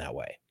happen that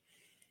way.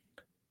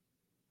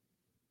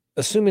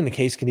 Assuming the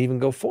case can even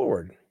go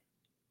forward.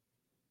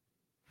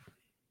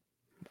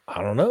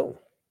 I don't know.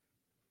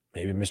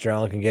 Maybe Mr.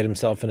 Allen can get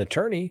himself an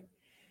attorney.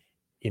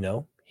 He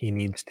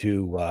needs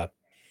to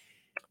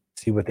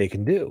see what they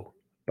can do.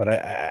 But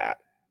I'd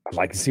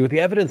like to see what the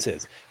evidence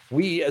is.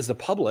 We, as the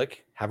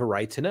public, have a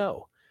right to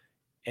know.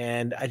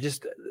 And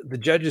the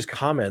judge's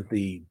comment,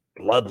 the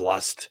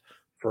bloodlust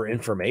for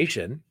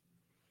information.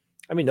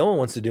 I mean, no one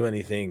wants to do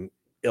anything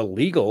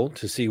illegal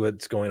to see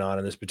what's going on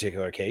in this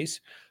particular case,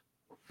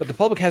 but the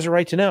public has a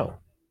right to know.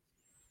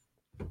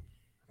 I'm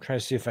trying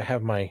to see if I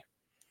have my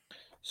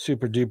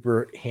super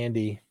duper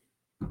handy.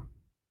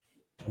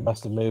 I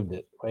must have moved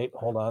it. Wait,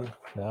 hold on.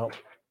 No.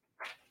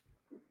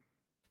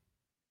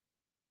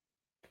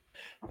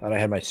 Thought I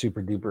had my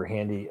super duper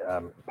handy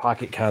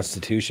pocket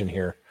Constitution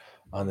here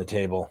on the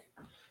table.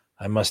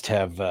 I must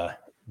have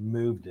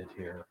moved it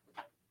here.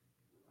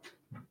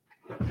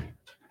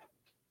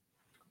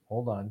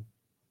 Hold on.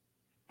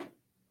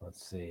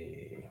 Let's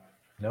see.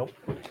 Nope.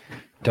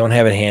 Don't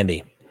have it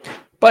handy.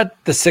 But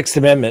the Sixth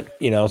Amendment,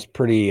 is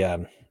pretty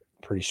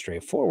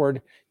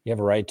straightforward. You have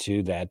a right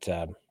to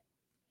that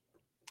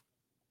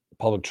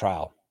public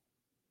trial.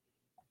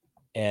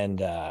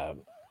 And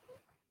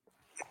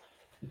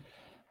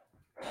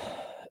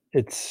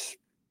it's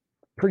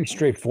pretty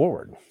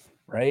straightforward,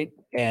 right?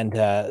 And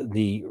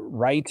the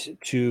right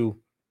to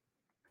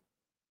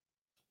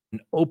an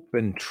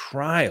open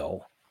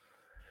trial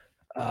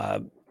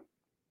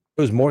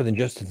goes more than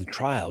just to the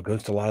trial. It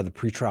goes to a lot of the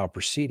pretrial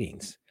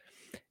proceedings.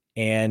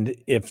 And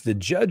if the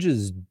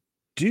judges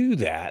do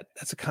that,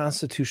 that's a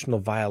constitutional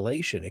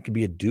violation. It could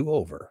be a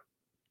do-over.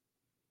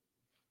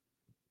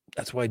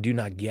 That's why I do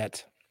not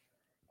get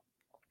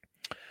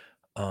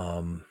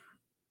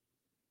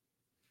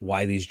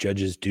why these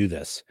judges do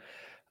this.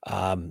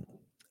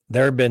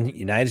 There have been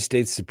United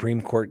States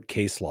Supreme Court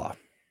case law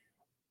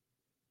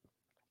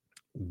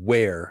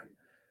where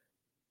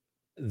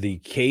the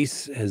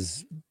case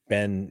has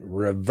been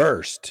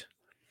reversed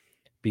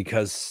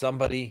because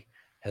somebody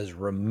has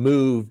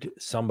removed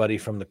somebody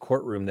from the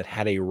courtroom that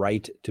had a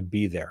right to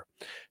be there,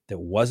 that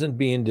wasn't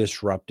being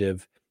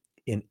disruptive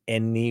in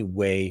any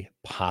way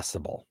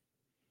possible.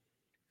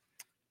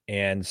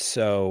 And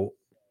so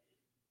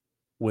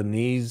when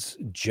these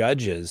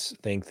judges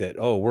think that,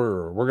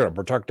 we're going to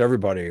protect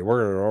everybody,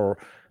 all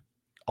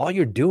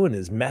you're doing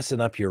is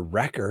messing up your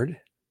record.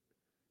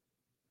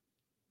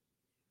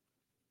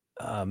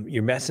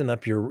 You're messing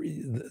up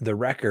the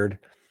record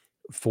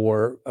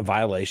for a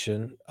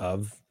violation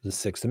of the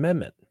Sixth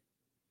Amendment,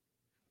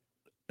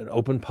 an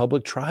open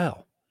public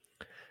trial.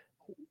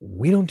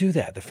 We don't do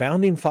that. The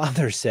founding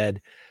fathers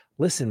said,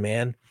 listen,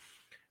 man,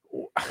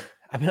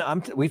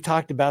 we've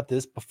talked about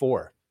this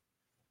before.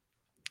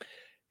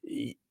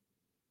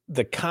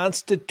 The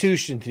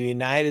Constitution to the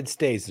United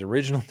States, the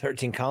original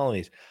 13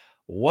 colonies,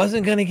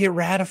 wasn't going to get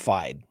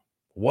ratified,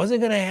 wasn't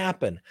going to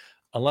happen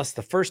unless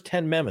the first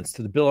 10 amendments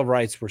to the Bill of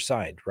Rights were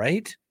signed,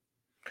 right?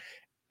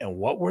 And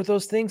what were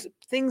those things?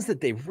 Things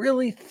that they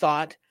really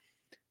thought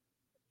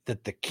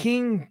that the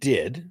king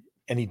did,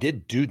 and he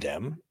did do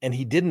them, and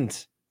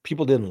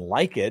people didn't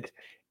like it.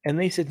 And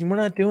they said, we're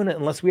not doing it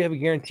unless we have a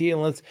guarantee,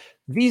 unless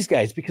these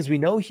guys, because we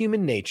know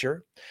human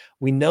nature.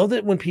 We know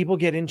that when people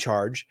get in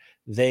charge,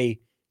 they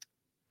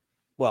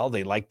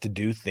like to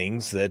do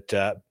things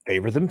that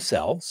favor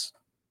themselves,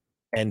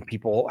 and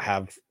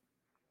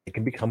it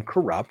can become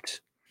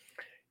corrupt.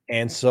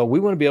 And so we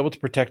want to be able to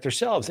protect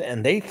ourselves.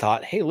 And they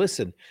thought, hey,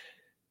 listen,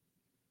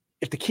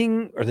 if the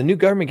king or the new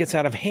government gets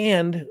out of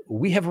hand,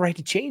 we have a right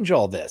to change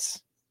all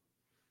this,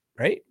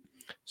 right?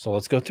 So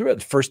let's go through it.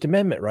 The First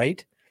Amendment,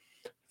 right?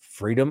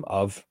 Freedom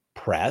of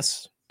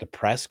press. The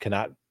press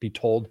cannot be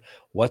told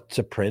what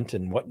to print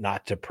and what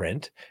not to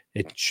print.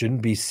 It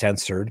shouldn't be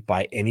censored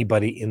by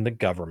anybody in the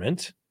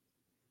government.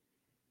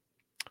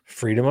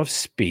 Freedom of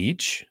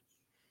speech.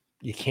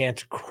 You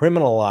can't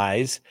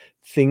criminalize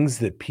things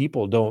that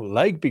people don't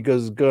like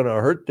because it's going to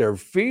hurt their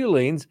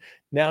feelings.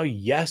 Now,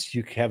 yes,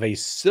 you have a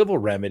civil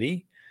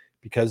remedy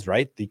because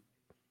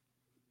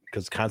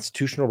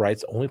constitutional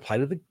rights only apply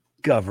to the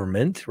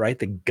government, right?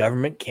 The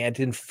government can't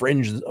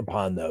infringe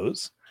upon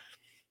those.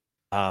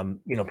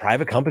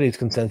 Private companies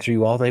can censor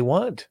you all they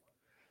want.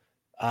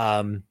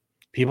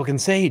 People can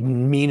say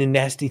mean and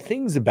nasty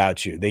things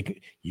about you.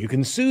 You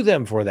can sue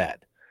them for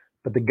that,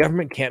 but the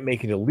government can't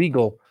make it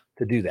illegal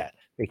to do that.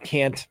 They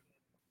can't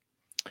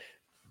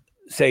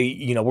say,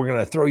 we're going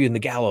to throw you in the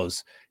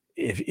gallows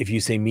if you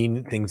say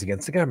mean things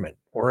against the government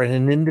or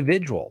an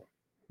individual.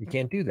 You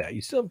can't do that.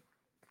 You still have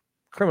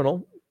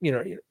criminal,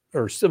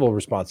 or civil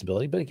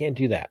responsibility, but you can't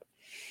do that.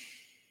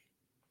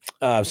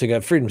 So you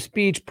got freedom of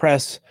speech,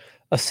 press,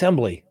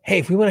 assembly. Hey,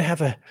 if we want to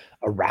have a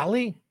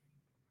rally,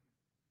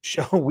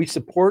 show we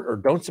support or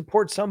don't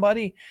support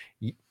somebody,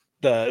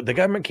 the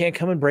government can't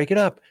come and break it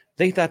up.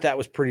 They thought that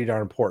was pretty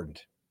darn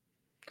important.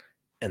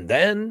 And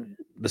then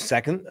the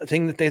second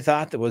thing that they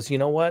thought that was, you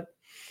know what?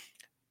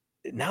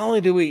 Not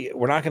only do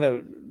we're not going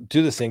to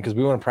do this thing because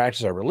we want to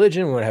practice our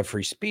religion, we want to have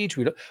free speech,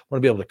 we don't want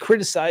to be able to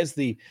criticize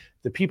the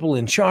people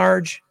in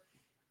charge,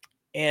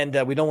 and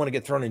we don't want to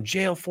get thrown in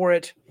jail for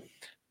it.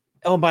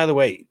 Oh, by the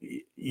way,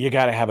 you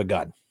got to have a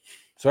gun.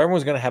 So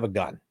everyone's going to have a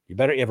gun. You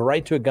have a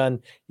right to a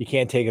gun. You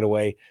can't take it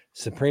away.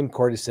 Supreme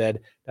Court has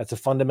said that's a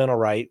fundamental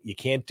right. You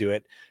can't do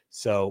it.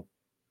 So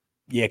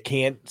you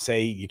can't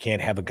say you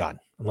can't have a gun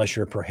unless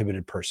you're a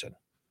prohibited person.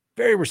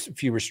 Very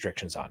few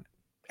restrictions on it.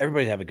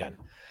 Everybody have a gun.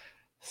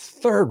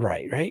 Third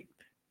right?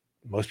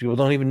 Most people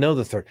don't even know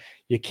the third.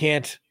 You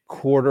can't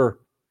quarter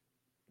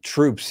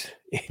troops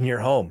in your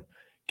home.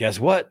 Guess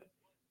what?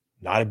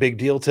 Not a big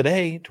deal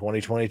today,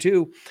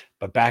 2022.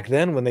 But back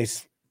then, when they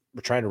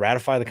were trying to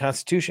ratify the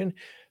Constitution,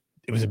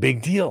 it was a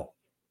big deal,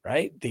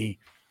 right? The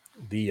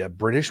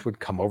British would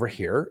come over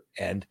here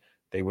and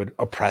they would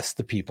oppress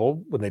the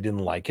people when they didn't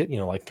like it,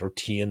 like throw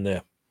tea in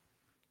the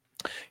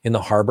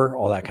harbor,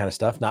 all that kind of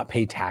stuff, not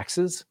pay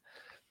taxes.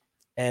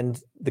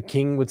 And the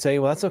king would say,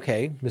 well, that's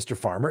okay, Mr.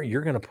 Farmer,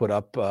 you're going to put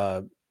up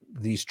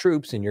these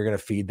troops and you're going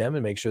to feed them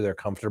and make sure they're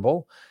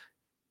comfortable.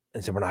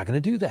 And so we're not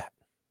going to do that.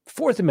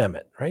 Fourth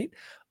Amendment, right?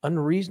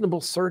 Unreasonable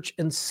search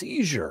and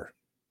seizure.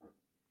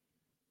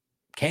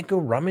 Can't go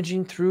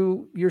rummaging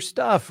through your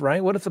stuff,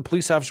 right? What if the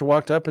police officer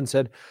walked up and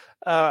said,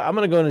 I'm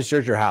going to go in and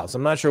search your house.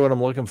 I'm not sure what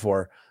I'm looking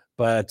for,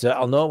 but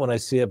I'll know it when I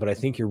see it, but I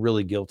think you're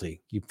really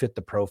guilty. You fit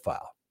the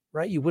profile,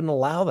 right? You wouldn't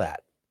allow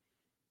that.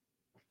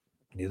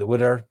 Neither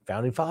would our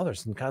founding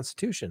fathers in the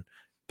Constitution.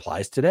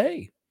 Applies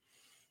today,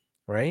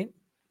 right?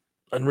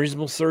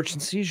 Unreasonable search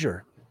and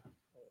seizure.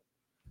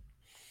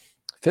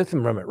 Fifth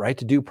Amendment, right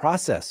to due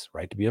process,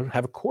 right to be able to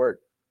have a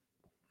court,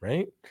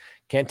 right?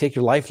 Can't take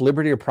your life,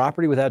 liberty, or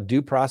property without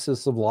due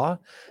process of law.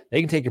 They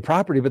can take your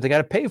property, but they got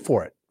to pay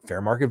for it.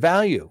 Fair market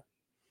value.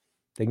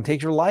 They can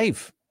take your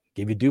life,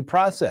 give you due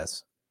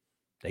process.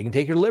 They can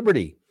take your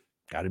liberty.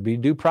 Got to be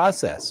due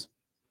process.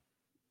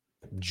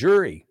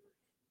 Jury,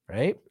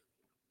 right?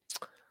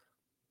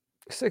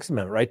 Sixth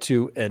Amendment, right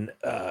to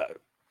the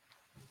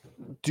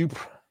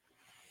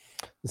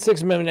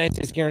Sixth Amendment of the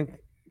United States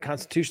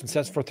Constitution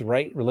sets forth the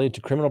right related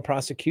to criminal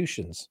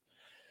prosecutions.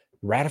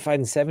 Ratified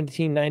in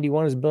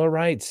 1791 as Bill of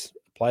Rights.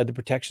 Applied the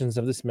protections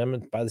of this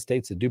amendment by the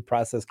states, the due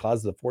process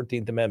clause of the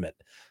 14th Amendment.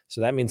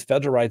 So that means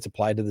federal rights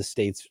apply to the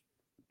states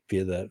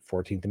via the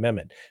 14th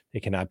Amendment.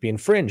 They cannot be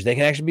infringed. They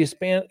can actually be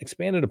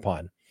expanded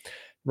upon.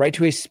 Right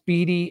to a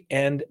speedy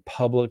and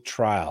public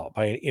trial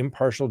by an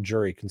impartial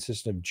jury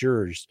consisting of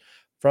jurors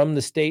from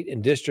the state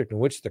and district in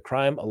which the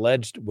crime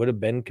alleged would have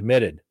been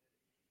committed.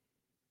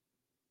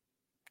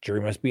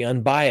 Jury must be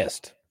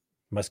unbiased,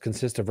 must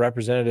consist of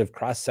representative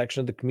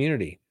cross-section of the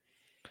community.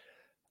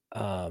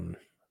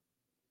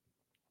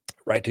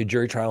 Right to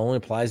jury trial only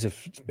applies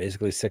if it's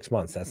basically 6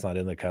 months. That's not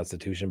in the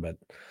Constitution, but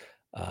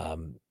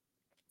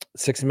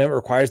Sixth Amendment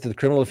requires that the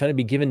criminal defendant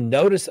be given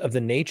notice of the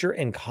nature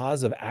and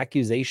cause of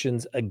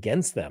accusations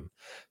against them.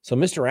 So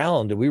Mr.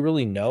 Allen, do we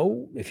really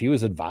know if he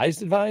was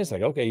advised?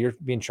 Like, okay, you're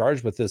being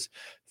charged with this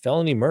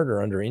felony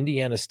murder under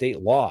Indiana state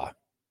law.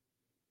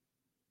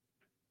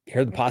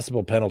 Here are the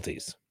possible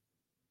penalties.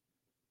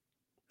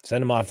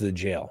 Send him off to the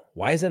jail.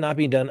 Why is it not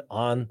being done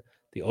on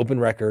the open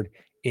record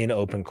in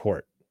open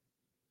court?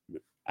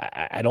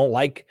 I don't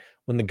like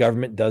when the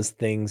government does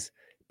things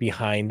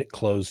behind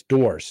closed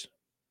doors,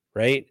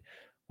 right?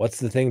 What's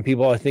the thing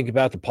people I think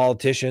about? The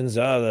politicians,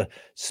 the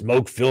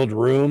smoke-filled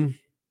room.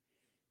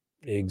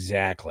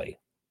 Exactly.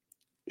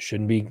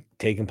 Shouldn't be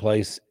taking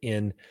place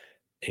in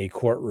a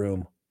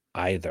courtroom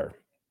either.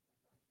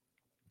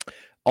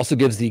 Also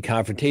gives the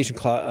confrontation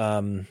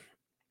clause.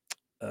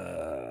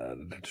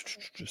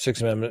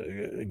 Sixth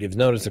Amendment gives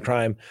notice of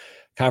crime.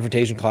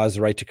 Confrontation clause,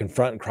 the right to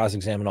confront and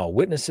cross-examine all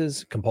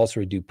witnesses.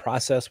 Compulsory due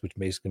process, which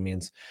basically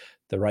means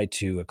the right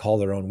to call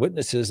their own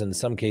witnesses, and in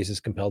some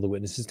cases compel the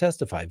witnesses to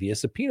testify via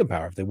subpoena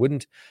power if they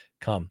wouldn't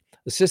come.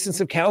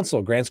 Assistance of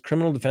counsel grants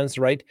criminal defense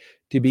the right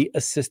to be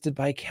assisted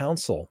by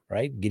counsel,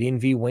 right? Gideon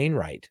v.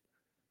 Wainwright.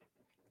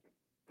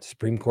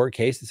 Supreme Court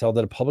case has held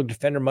that a public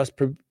defender must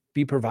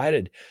be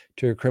provided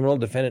to a criminal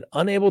defendant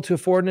unable to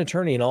afford an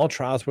attorney in all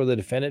trials where the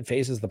defendant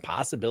faces the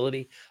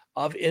possibility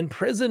of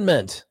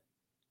imprisonment.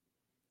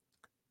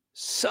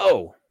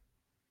 So,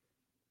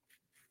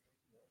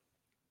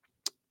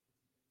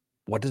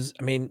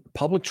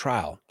 public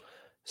trial.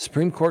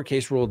 Supreme Court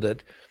case ruled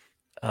that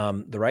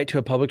the right to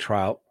a public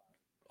trial,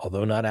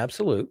 although not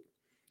absolute,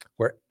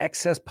 where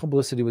excess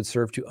publicity would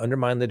serve to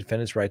undermine the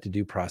defendant's right to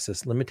due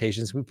process,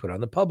 limitations can be put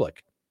on the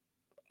public.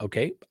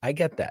 Okay, I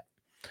get that.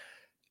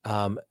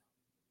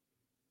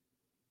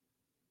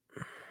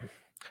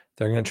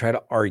 They're going to try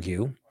to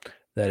argue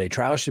that a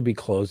trial should be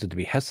closed at the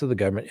behest of the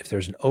government if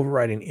there's an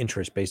overriding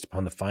interest based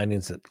upon the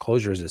findings that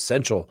closure is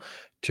essential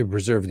to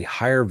preserve the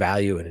higher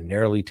value and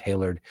narrowly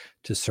tailored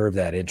to serve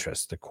that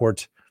interest. The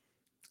court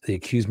The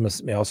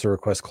accused may also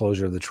request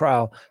closure of the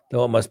trial,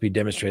 though it must be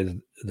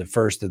demonstrated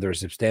that there is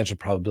substantial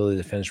probability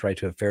the defendant's right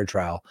to a fair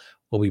trial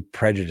will be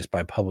prejudiced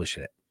by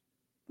publishing it,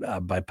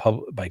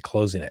 by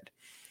closing it.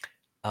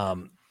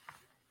 I'm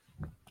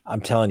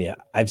telling you,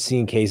 I've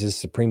seen cases,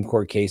 Supreme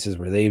Court cases,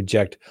 where they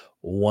eject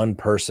one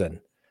person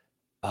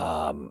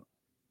from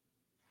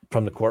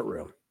the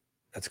courtroom.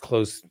 That's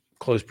closed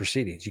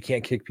proceedings. You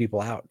can't kick people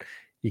out.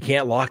 You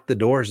can't lock the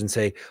doors and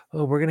say,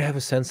 "Oh, we're going to have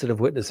a sensitive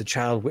witness, a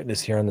child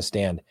witness here on the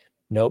stand."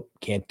 Nope,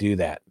 can't do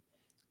that.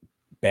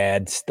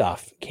 Bad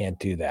stuff. Can't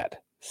do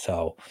that.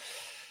 So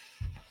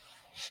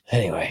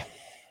anyway,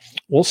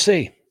 we'll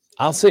see.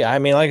 I'll see. I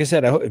mean, like I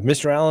said, if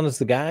Mr. Allen is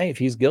the guy, if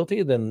he's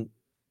guilty, then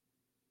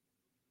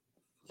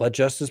let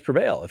justice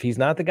prevail. If he's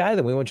not the guy,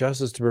 then we want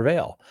justice to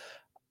prevail.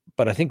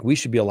 But I think we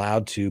should be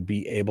allowed to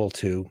be able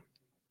to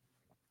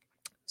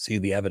see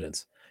the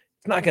evidence.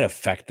 It's not going to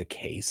affect the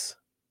case.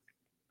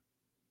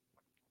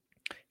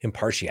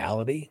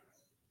 Impartiality.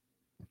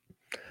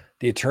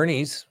 The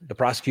attorneys, the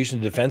prosecution,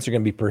 the defense are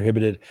going to be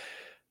prohibited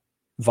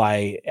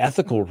by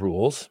ethical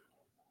rules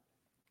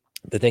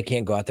that they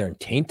can't go out there and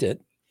taint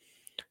it.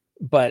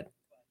 But,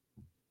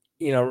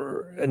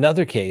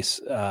 another case,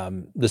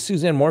 the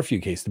Suzanne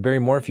Morphew case, the Barry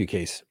Morphew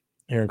case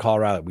here in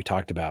Colorado, we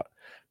talked about.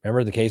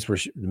 Remember the case where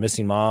the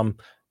missing mom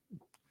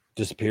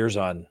disappears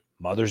on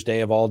Mother's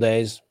Day of all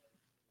days?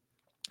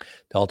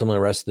 They ultimately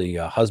arrest the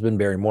husband,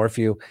 Barry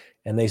Morphew,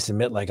 and they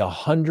submit like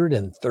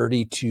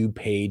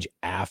 132-page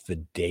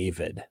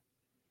affidavit.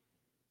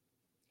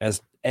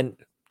 And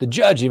the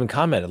judge even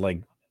commented,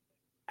 like,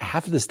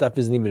 half of this stuff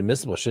isn't even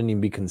admissible, shouldn't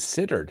even be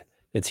considered.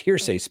 It's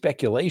hearsay,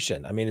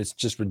 speculation. I mean, it's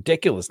just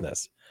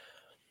ridiculousness.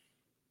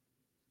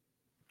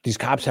 These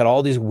cops had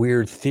all these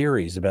weird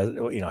theories about,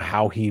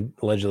 how he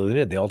allegedly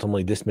did. They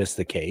ultimately dismissed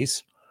the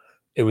case.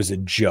 It was a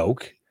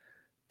joke.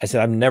 I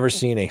said, I've never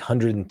seen a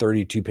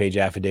 132-page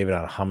affidavit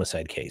on a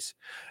homicide case.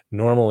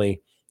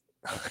 Normally,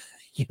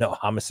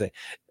 homicide,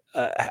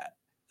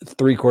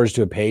 3/4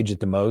 to a page at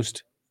the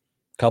most,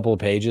 couple of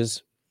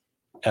pages.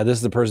 This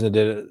is the person that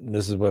did it. And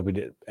this is what we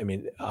did. I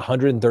mean,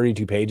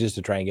 132 pages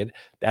to try and get it.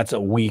 That's a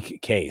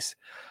weak case.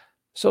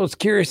 So it's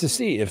curious to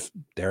see if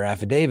their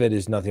affidavit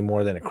is nothing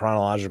more than a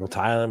chronological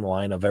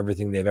timeline of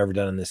everything they've ever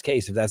done in this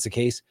case. If that's the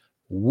case,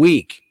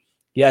 weak.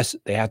 Yes,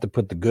 they have to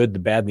put the good, the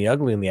bad, and the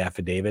ugly in the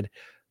affidavit,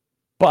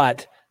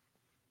 but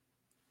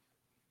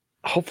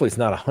hopefully it's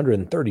not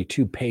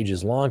 132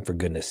 pages long, for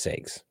goodness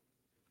sakes.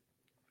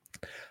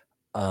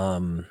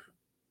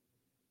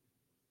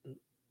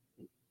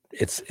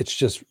 It's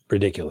just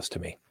ridiculous to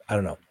me. I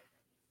don't know.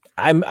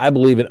 I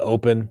believe in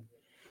open,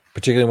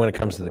 particularly when it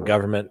comes to the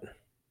government.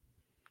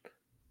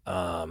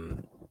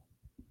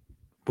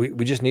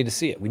 We just need to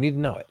see it. We need to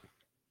know it.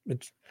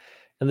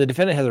 And the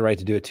defendant has a right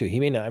to do it too. He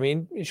may not. I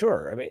mean,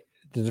 sure. I mean,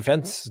 the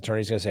defense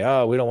attorney is going to say,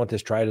 "Oh, we don't want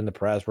this tried in the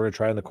press. We're going to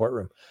try it in the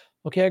courtroom."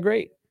 Okay,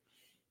 great.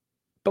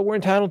 But we're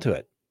entitled to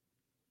it.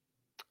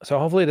 So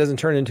hopefully it doesn't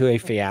turn into a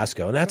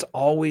fiasco. And that's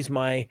always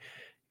my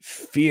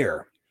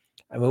fear.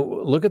 I mean,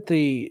 look at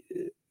the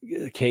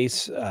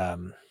case.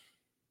 Was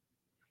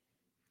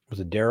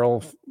it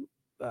Daryl?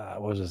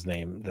 What was his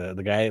name?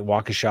 The guy at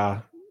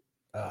Waukesha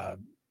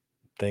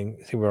thing.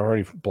 I think we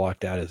already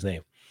blocked out his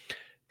name.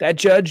 That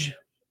judge,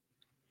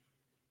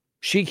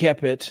 she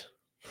kept it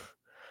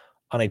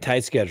on a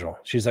tight schedule.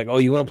 She's like, "Oh,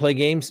 you want to play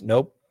games?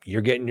 Nope.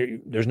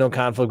 There's no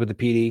conflict with the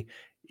PD.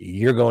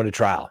 You're going to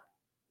trial."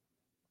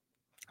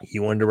 He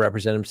wanted to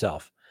represent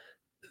himself.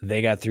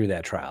 They got through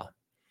that trial.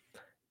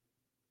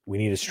 We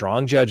need a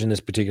strong judge in this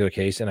particular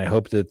case, and I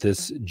hope that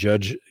this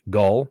Judge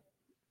Gull,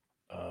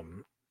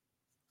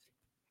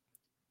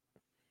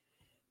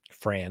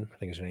 Fran, I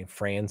think is her name,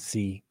 Fran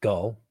C.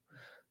 Gull,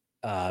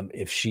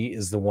 if she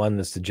is the one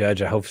that's the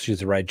judge, I hope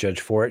she's the right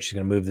judge for it. She's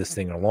going to move this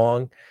thing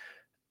along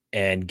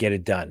and get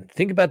it done.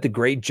 Think about the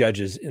great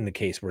judges in the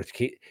case where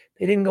they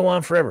didn't go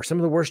on forever. Some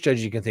of the worst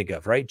judges you can think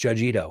of, right?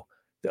 Judge Ito,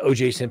 the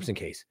O.J. Simpson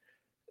case.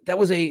 That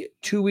was a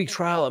 2-week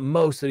trial at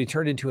most that he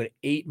turned into an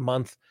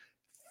 8-month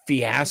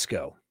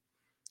fiasco,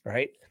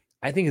 right?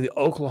 I think of the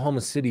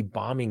Oklahoma City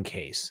bombing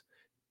case.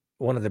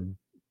 One of the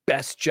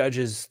best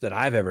judges that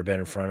I've ever been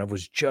in front of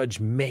was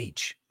Judge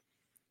Mage,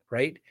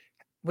 right?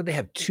 Would they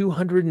have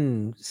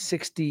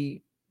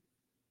 260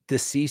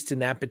 deceased in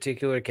that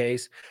particular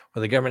case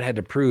where the government had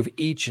to prove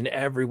each and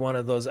every one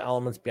of those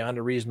elements beyond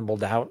a reasonable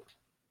doubt?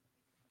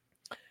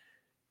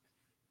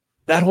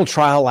 That whole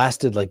trial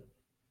lasted like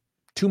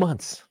 2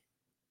 months.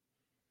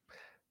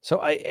 So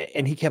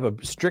he kept a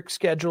strict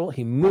schedule.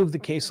 He moved the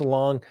case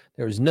along.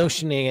 There was no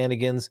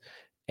shenanigans,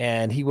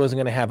 and he wasn't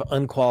going to have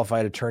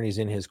unqualified attorneys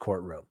in his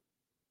courtroom.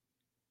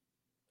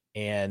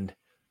 And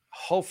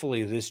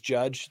hopefully this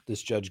Judge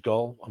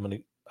Gull,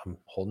 I'm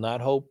holding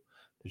out hope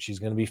that she's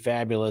going to be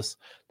fabulous,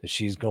 that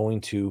she's going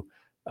to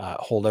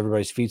hold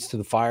everybody's feet to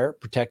the fire,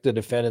 protect the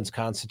defendant's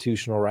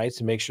constitutional rights,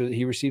 and make sure that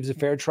he receives a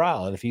fair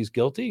trial. And if he's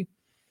guilty,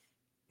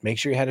 make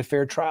sure he had a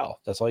fair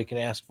trial. That's all you can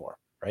ask for,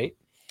 right?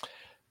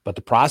 But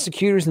the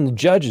prosecutors and the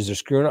judges are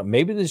screwing up.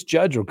 Maybe this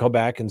judge will come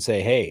back and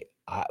say, "Hey,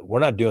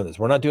 we're not doing this.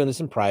 We're not doing this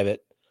in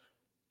private.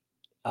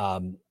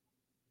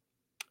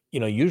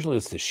 usually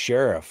it's the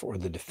sheriff or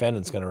the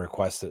defendant's going to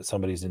request that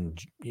somebody's in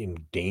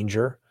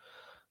danger.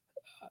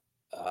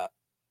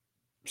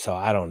 So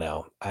I don't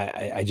know.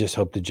 I just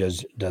hope the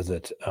judge does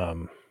it.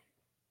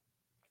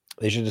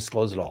 They should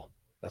disclose it all.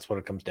 That's what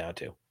it comes down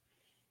to.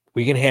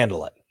 We can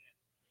handle it.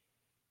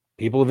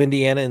 People of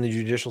Indiana in the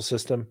judicial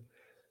system,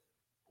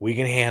 we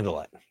can handle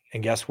it.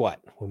 And guess what?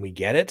 When we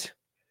get it,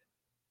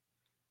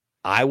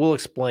 I will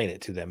explain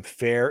it to them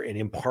fair and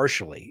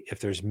impartially if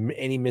there's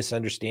any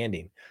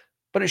misunderstanding.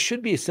 But it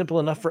should be simple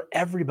enough for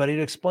everybody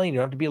to explain. You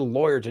don't have to be a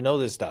lawyer to know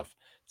this stuff.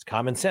 It's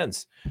common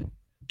sense.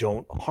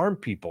 Don't harm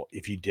people.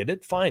 If you did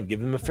it, fine. Give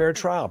them a fair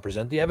trial.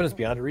 Present the evidence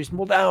beyond a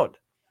reasonable doubt.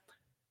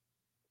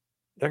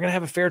 They're going to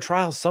have a fair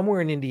trial somewhere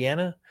in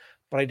Indiana,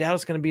 but I doubt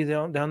it's going to be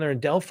down there in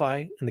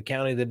Delphi, in the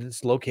county that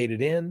it's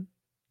located in.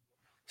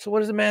 So what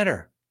does it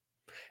matter?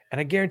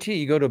 And I guarantee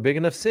you go to a big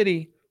enough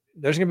city,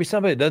 there's going to be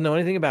somebody that doesn't know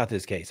anything about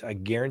this case. I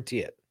guarantee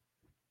it.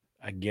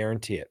 I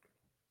guarantee it.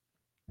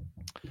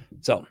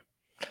 So,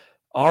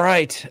 all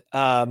right.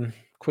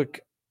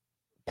 Quick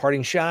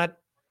parting shot.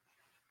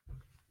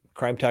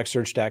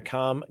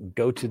 CrimeTalkSearch.com.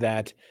 Go to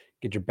that.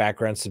 Get your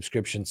background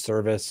subscription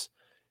service.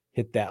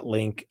 Hit that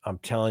link. I'm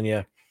telling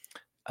you,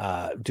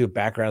 do a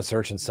background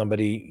search on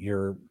somebody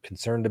you're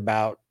concerned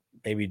about.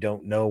 Maybe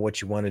don't know what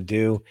you want to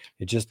do.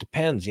 It just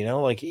depends,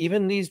 like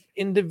even these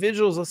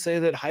individuals, let's say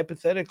that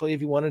hypothetically,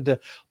 if you wanted to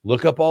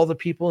look up all the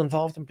people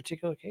involved in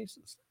particular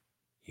cases,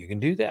 you can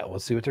do that. We'll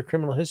see what their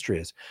criminal history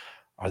is.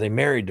 Are they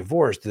married,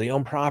 divorced? Do they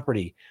own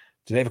property?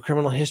 Do they have a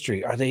criminal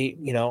history? Are they,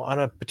 on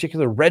a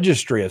particular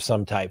registry of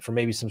some type for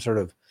maybe some sort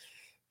of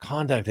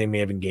conduct they may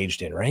have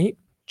engaged in, right?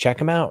 Check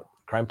them out.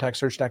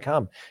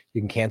 CrimeTalkSearch.com.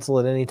 You can cancel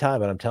at any time,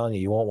 but I'm telling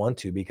you won't want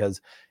to because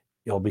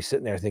you'll be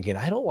sitting there thinking,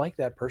 I don't like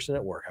that person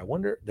at work. I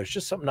wonder, there's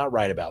just something not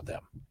right about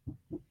them.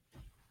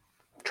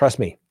 Trust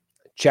me,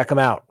 check them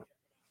out.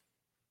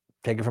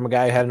 Take it from a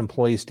guy who had an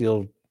employee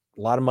steal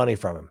a lot of money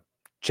from him.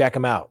 Check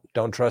them out.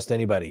 Don't trust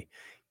anybody,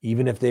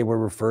 even if they were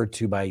referred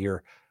to by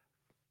your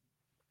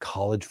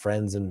college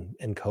friends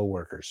and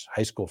coworkers,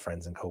 high school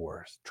friends and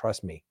coworkers.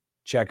 Trust me,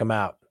 check them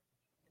out.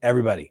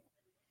 Everybody,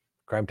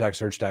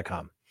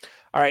 CrimeTalkSearch.com.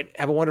 All right,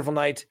 have a wonderful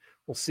night.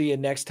 We'll see you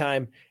next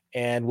time.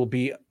 And we'll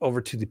be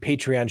over to the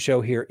Patreon show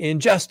here in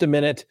just a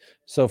minute.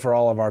 So for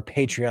all of our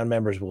Patreon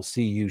members, we'll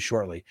see you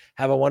shortly.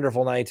 Have a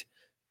wonderful night.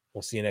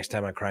 We'll see you next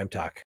time on Crime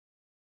Talk.